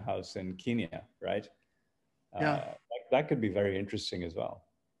you're doing a house in Kenya, right? That could be very interesting as well.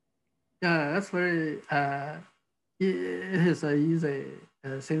 Yeah, that's very, it is easy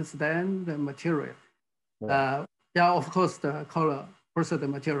since then, the material. Of course, the color, also the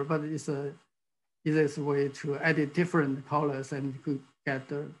material, but it's a easiest way to edit different colors and you could get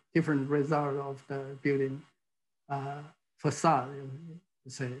the different result of the building facade,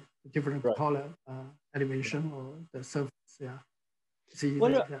 say different color elevation or the surface.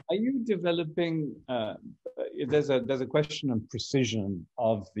 Are you developing? There's a question on precision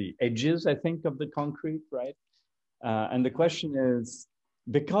of the edges, I think, of the concrete, right? And the question is,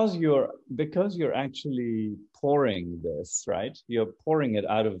 because you're actually pouring this, right? You're pouring it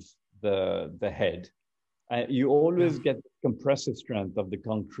out of the head. You always get the compressive strength of the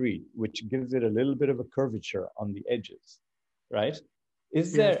concrete, which gives it a little bit of a curvature on the edges, right?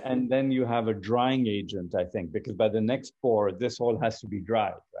 Is there, and then you have a drying agent, I think, because by the next pour, this all has to be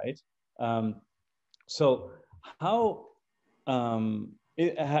dried, right? So how,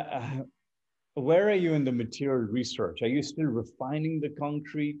 where are you in the material research? Are you still refining the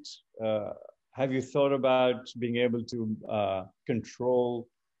concrete? Have you thought about being able to control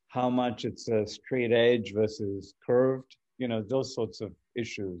how much it's a straight edge versus curved? You know, those sorts of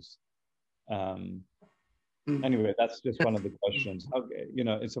issues. Anyway, that's just one of the questions. How, you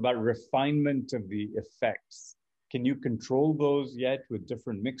know, it's about refinement of the effects. Can you control those yet with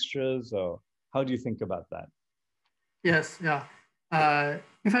different mixtures, or how do you think about that? Yes, yeah.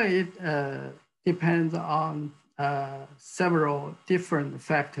 In fact, it depends on several different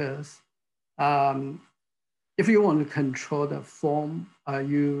factors. If you want to control the form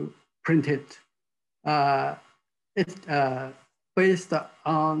you print it, based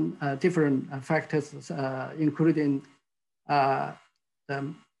on different factors, including the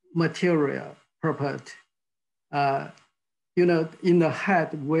material property. You know, in the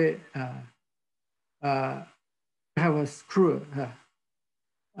head, we have a screw,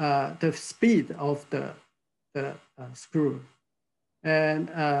 the speed of the screw, and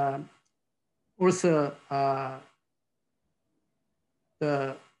also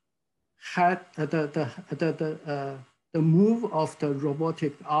the head, the move of the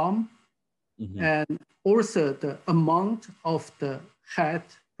robotic arm And also the amount of the head,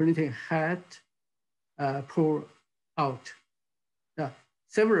 printing head pull out. Yeah,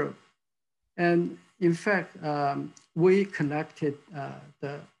 several. And in fact, we collected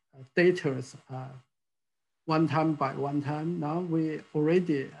the data one time by one time. Now we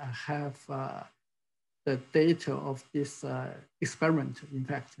already have the data of this experiment, in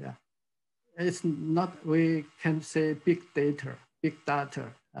fact. Yeah. It's not, we can say big data, big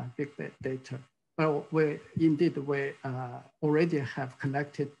data. But we already have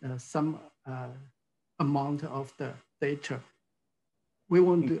collected some amount of the data. We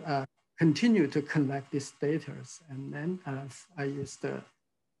want to continue to collect these data, and then I use the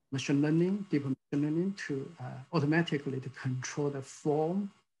machine learning, deep machine learning, to automatically to control the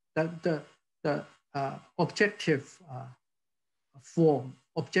form, that the objective form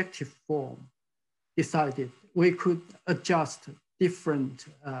decided. We could adjust different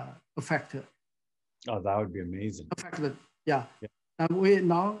factor. Oh, that would be amazing. Factor, yeah. And we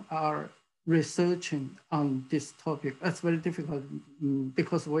now are researching on this topic. That's very difficult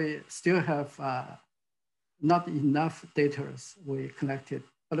because we still have not enough data we collected,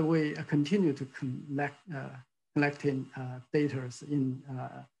 but we continue to collecting data in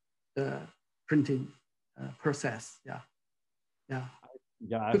the printing process. Yeah. Yeah,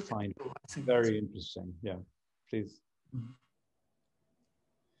 I find it very interesting. Yeah, please. Mm-hmm.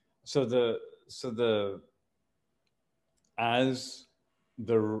 As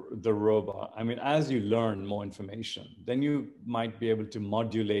the robot, I mean, as you learn more information, then you might be able to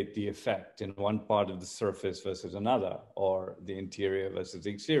modulate the effect in one part of the surface versus another, or the interior versus the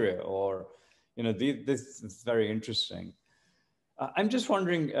exterior, or, you know, this is very interesting. I'm just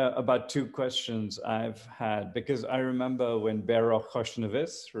wondering about two questions I've had, because I remember when Baruch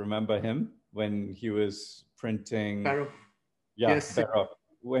Khoshnevis, remember him, when he was printing, Baruch. Yeah, yes. Baruch,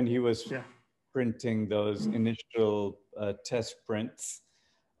 when he was printing those initial test prints,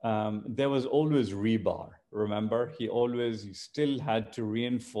 there was always rebar, remember? He still had to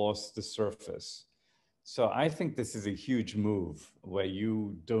reinforce the surface. So I think this is a huge move where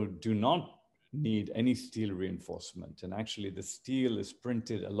you do not need any steel reinforcement. And actually the steel is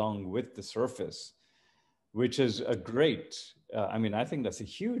printed along with the surface, which is a great, I mean, I think that's a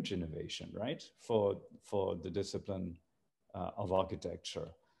huge innovation, right? For the discipline of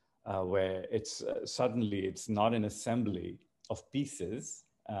architecture, where it's suddenly it's not an assembly of pieces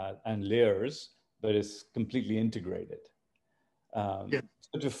and layers, but it's completely integrated.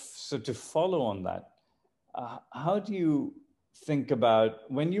 So to follow on that, how do you think about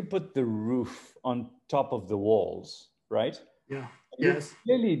when you put the roof on top of the walls, right? Yeah. Yes.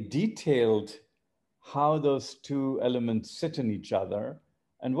 You clearly detailed how those two elements sit in each other.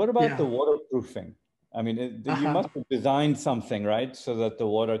 And what about the waterproofing? I mean, you must have designed something, right? So that the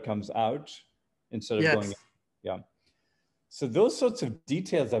water comes out instead of going in. Yeah. So those sorts of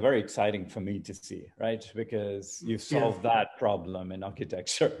details are very exciting for me to see, right? Because you've solved that problem in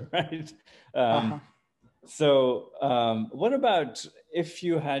architecture, right? So what about if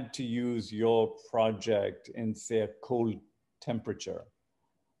you had to use your project in, say, a cold temperature?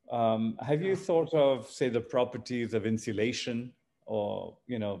 Have you thought of, say, the properties of insulation, or,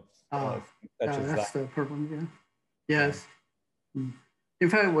 you know, such as that's that? the problem, Yes. In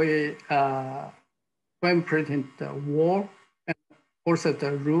fact, we, when printing the wall and also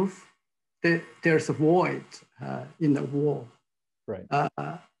the roof, there's a void in the wall. Right.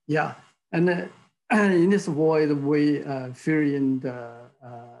 And in this void, we fill in the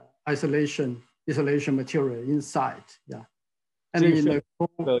isolation material inside. And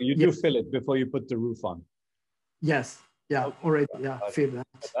so you do fill it before you put the roof on? Yes. Already. Fill that.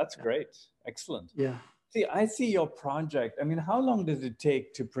 That's great. Excellent. Yeah. See, I see your project. I mean, how long does it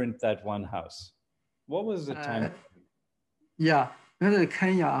take to print that one house? What was the time? In the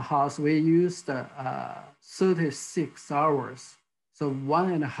Kenya house, we used 36 hours. So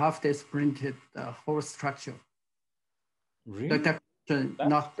 1.5 days printed the whole structure. Really? The decoration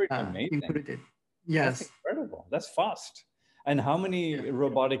not included. Yes. That's incredible. That's fast. And how many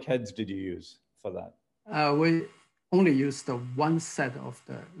robotic heads did you use for that? We only used the one set of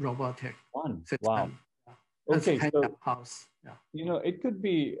the robotic. One. System. Wow. That's okay. So, house. You know, it could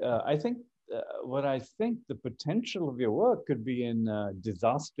be, I think, what I think the potential of your work could be in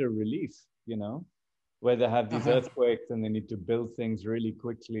disaster relief, you know, where they have these earthquakes and they need to build things really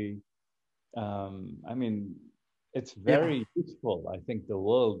quickly. I mean, it's very useful. I think the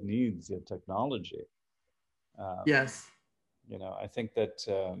world needs your technology. Yes. You know, I think that,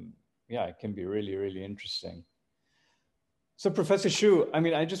 it can be really, really interesting. So Professor Xu, I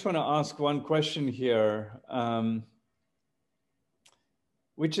mean, I just want to ask one question here.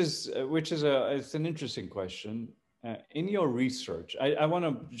 It's an interesting question. In your research, I want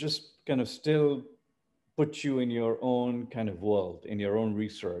to just kind of still put you in your own kind of world, in your own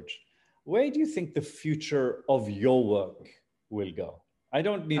research. Where do you think the future of your work will go? I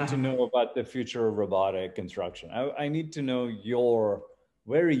don't need to know about the future of robotic construction. I need to know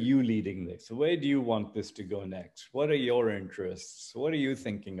where are you leading this? Where do you want this to go next? What are your interests? What are you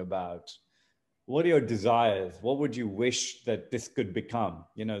thinking about? What are your desires? What would you wish that this could become?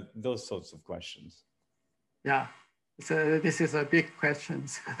 You know, those sorts of questions. Yeah, so this is a big question.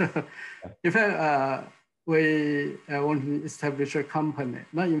 In fact, we want to establish a company.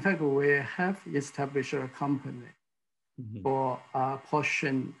 No, in fact, we have established a company for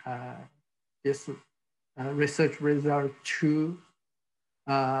pushing this research result to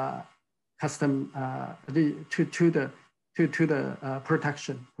custom to the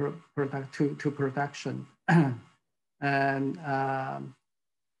production to production and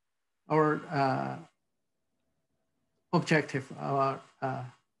our objective, our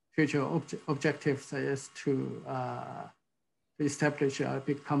future objectives is to establish a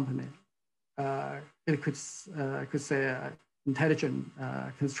big company. It could say intelligent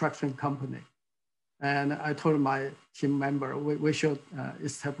construction company. And I told my team member we should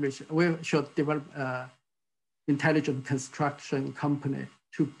develop intelligent construction company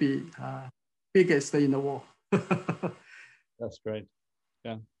to be biggest in the world. That's great.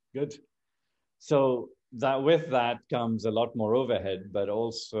 Yeah, good. So with that comes a lot more overhead, but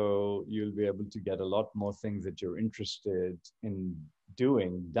also you'll be able to get a lot more things that you're interested in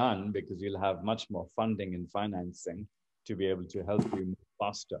done, because you'll have much more funding and financing to be able to help you move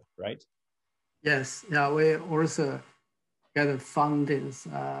faster, right? Yes. Yeah, we also get fundings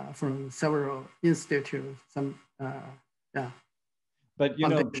from several institutes. But you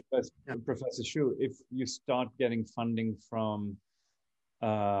know, Professor Xu, if you start getting funding from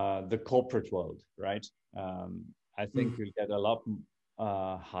the corporate world, right? I think you'll get a lot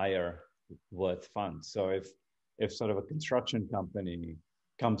higher worth funds. So if sort of a construction company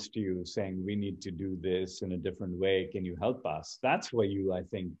comes to you saying, we need to do this in a different way, can you help us? That's where you, I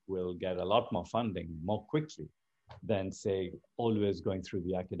think, will get a lot more funding more quickly than, say, always going through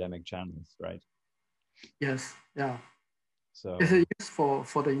the academic channels, right? Yes, yeah. So it's useful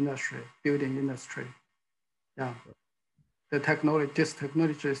for the industry, building industry. Yeah. This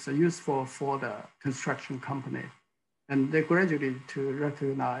technology is useful for the construction company. And they gradually to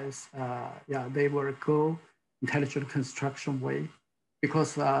recognize, they will go intelligent construction way,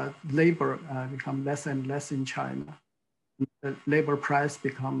 because labor become less and less in China. The labor price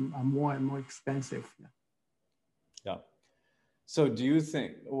become more and more expensive. Yeah. So do you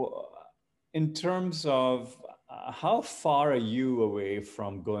think, in terms of how far are you away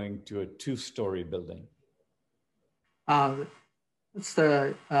from going to a 2-story building? That's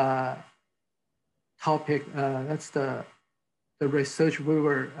the topic. That's the research we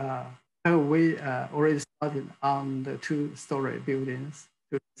already started on the 2-story buildings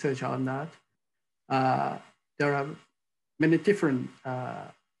to research on that. There are many different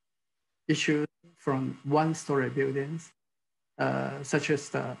issues from 1-story buildings, such as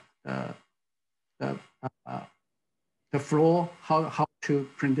the floor, how to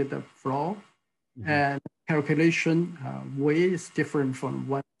print the floor, and calculation way is different from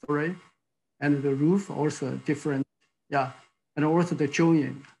 1-story, and the roof also different. Yeah, and also the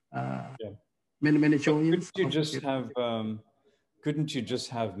joining. Many joinings. Couldn't you just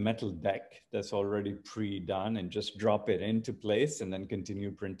have metal deck that's already pre-done and just drop it into place and then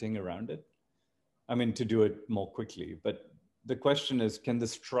continue printing around it? I mean, to do it more quickly. But the question is, can the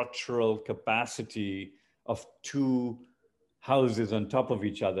structural capacity of 2 houses on top of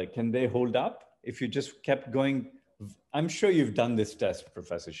each other, can they hold up if you just kept going? I'm sure you've done this test,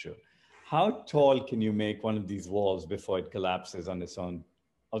 Professor Xu. How tall can you make one of these walls before it collapses on its own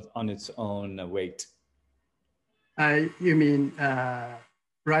weight? You mean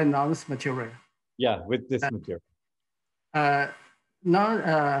right now this material? Yeah, with this material. Now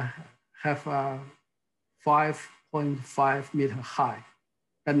have 5.5 meter high,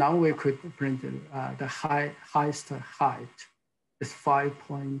 and now we could print the highest height is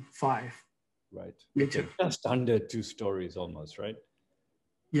 5.5. Right. Meter. Just under 2 stories almost, right?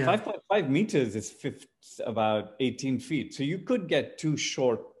 Yeah. 5.5 meters is about 18 feet. So you could get 2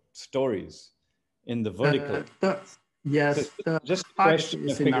 short stories in the vertical. Yes. Just a question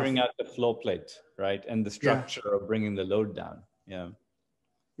of figuring out the floor plate, right? And the structure of bringing the load down. Yeah.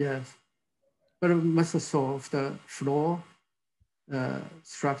 Yes. But we must solve the floor,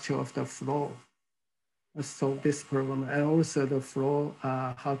 structure of the floor. Solve this problem. And also the floor,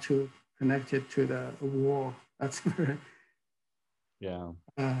 how to connect it to the wall. That's very, Yeah.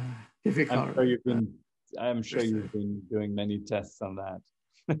 difficult. I'm sure you've been doing many tests on that.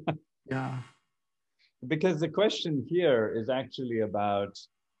 Yeah. Because the question here is actually about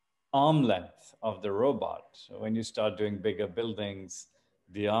arm length of the robot. So when you start doing bigger buildings,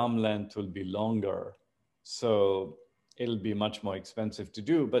 the arm length will be longer. So it'll be much more expensive to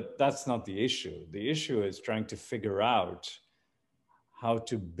do, but that's not the issue. The issue is trying to figure out how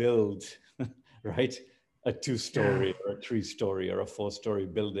to build, right, a 2-story or a 3-story or a 4-story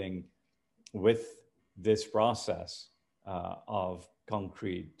building with this process of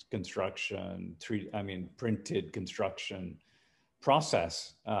concrete construction, printed construction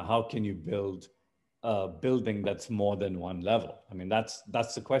process. How can you build a building that's more than one level? I mean, that's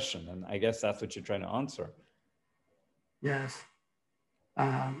the question, and I guess that's what you're trying to answer. Yes.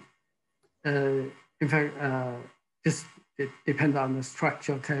 In fact, this it depends on the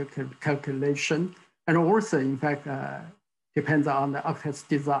structural calculation, and also, in fact, depends on the architect's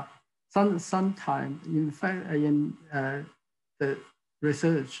design. Sometimes, in fact, in the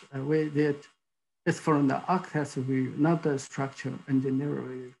research we did, it's from the architect's view, not the structural engineer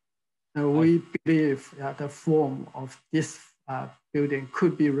view. We believe the form of this building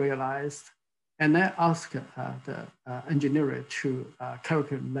could be realized, and I ask the engineer to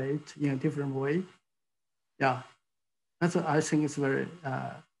calculate in a different way. Yeah, that's what I think is very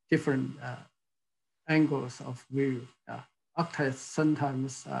different angles of view. Architects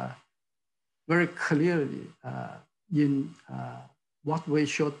sometimes very clearly in what we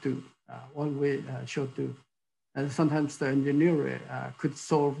should do, and sometimes the engineer could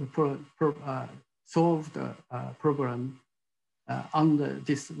solve the problem under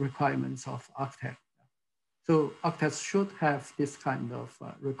these requirements of architect. So architects should have this kind of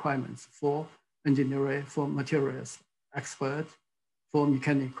requirements for engineering, for materials expert, for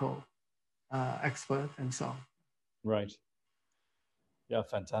mechanical expert, and so on. Right. Yeah,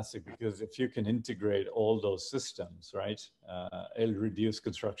 fantastic. Because if you can integrate all those systems, right, it'll reduce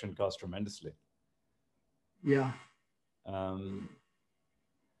construction costs tremendously. Yeah.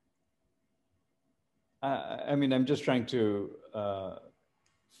 I mean, I'm just trying to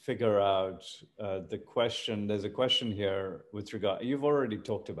figure out the question. There's a question here with regard, you've already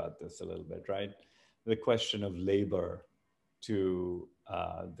talked about this a little bit, right? The question of labor to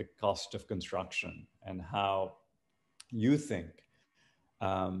the cost of construction, and how you think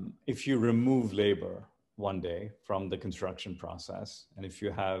if you remove labor one day from the construction process, and if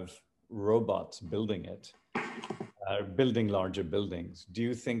you have robots building it, building larger buildings, do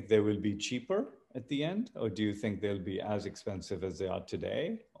you think they will be cheaper at the end, or do you think they'll be as expensive as they are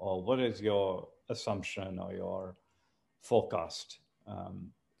today? Or what is your assumption or your forecast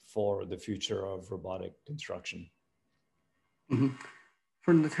for the future of robotic construction? Mm-hmm.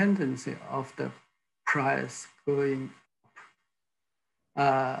 From the tendency of the price going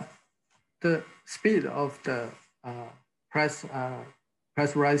up, the speed of the price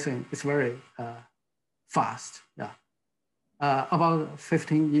rising is very fast. Yeah, about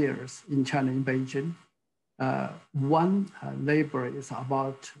 15 years in China, in Beijing, one labor is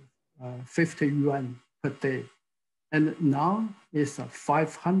about 50 yuan per day, and now it's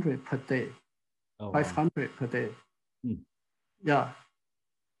 500 per day. Oh, 500 wow. Per day. Yeah.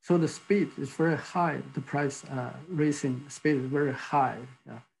 So the speed is very high. The price raising speed is very high.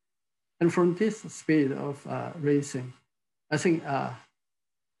 Yeah. And from this speed of raising, I think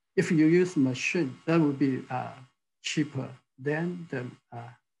if you use machine, that would be cheaper than the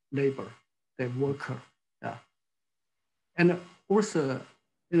labor, the worker. Yeah. And also,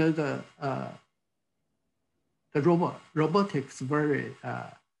 you know, the robotics very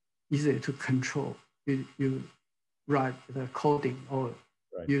easy to control. You write the coding or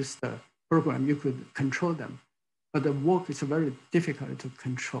use the program, you could control them. But the work is very difficult to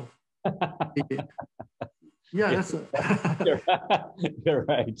control. Yeah, that's you're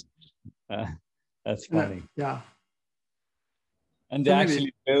right. That's funny. Yeah. And they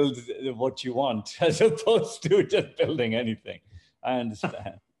actually build what you want as opposed to just building anything. I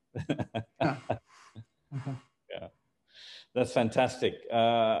understand. Yeah. Yeah, that's fantastic.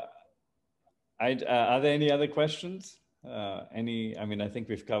 Are there any other questions? I mean, I think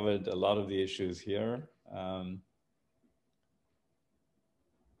we've covered a lot of the issues here.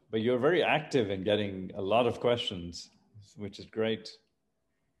 But you're very active in getting a lot of questions, which is great.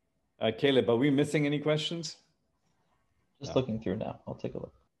 Caleb, are we missing any questions? Just looking through now. I'll take a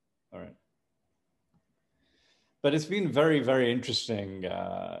look. All right. But it's been very, very interesting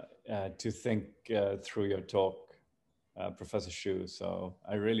to think through your talk, Professor Xu. So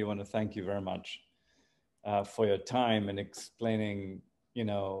I really want to thank you very much for your time and explaining, you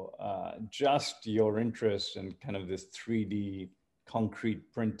know, just your interest in kind of this 3D concrete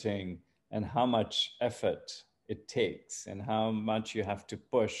printing and how much effort it takes and how much you have to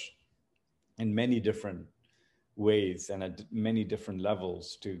push in many different ways and at many different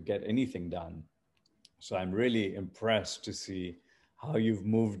levels to get anything done. So I'm really impressed to see how you've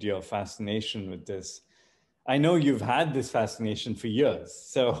moved your fascination with this. I know you've had this fascination for years,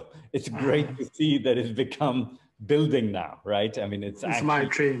 so it's great to see that it's become building now, right? I mean, it's actually my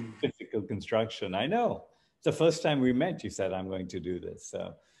dream. Physical construction. I know. It's the first time we met, you said, I'm going to do this.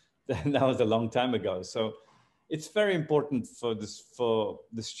 So that was a long time ago. So it's very important for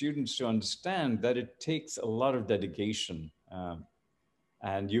the students to understand that it takes a lot of dedication.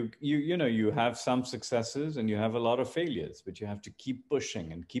 And you have some successes and you have a lot of failures, but you have to keep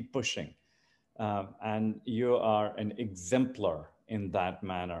pushing and keep pushing. And you are an exemplar in that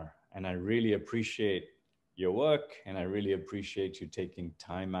manner. And I really appreciate your work, and I really appreciate you taking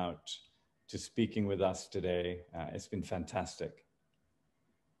time out to speaking with us today. It's been fantastic.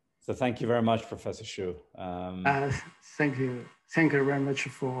 So thank you very much, Professor Xu. Thank you. Thank you very much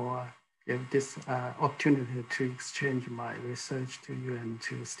for this opportunity to exchange my research to you and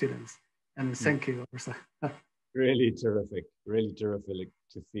to students. And thank you also. Really terrific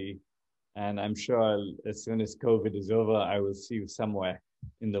to see. And I'm sure as soon as COVID is over, I will see you somewhere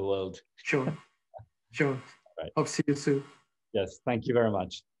in the world. Sure. Right. Hope to see you soon. Yes, thank you very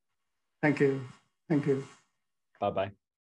much. Thank you. Thank you. Bye-bye.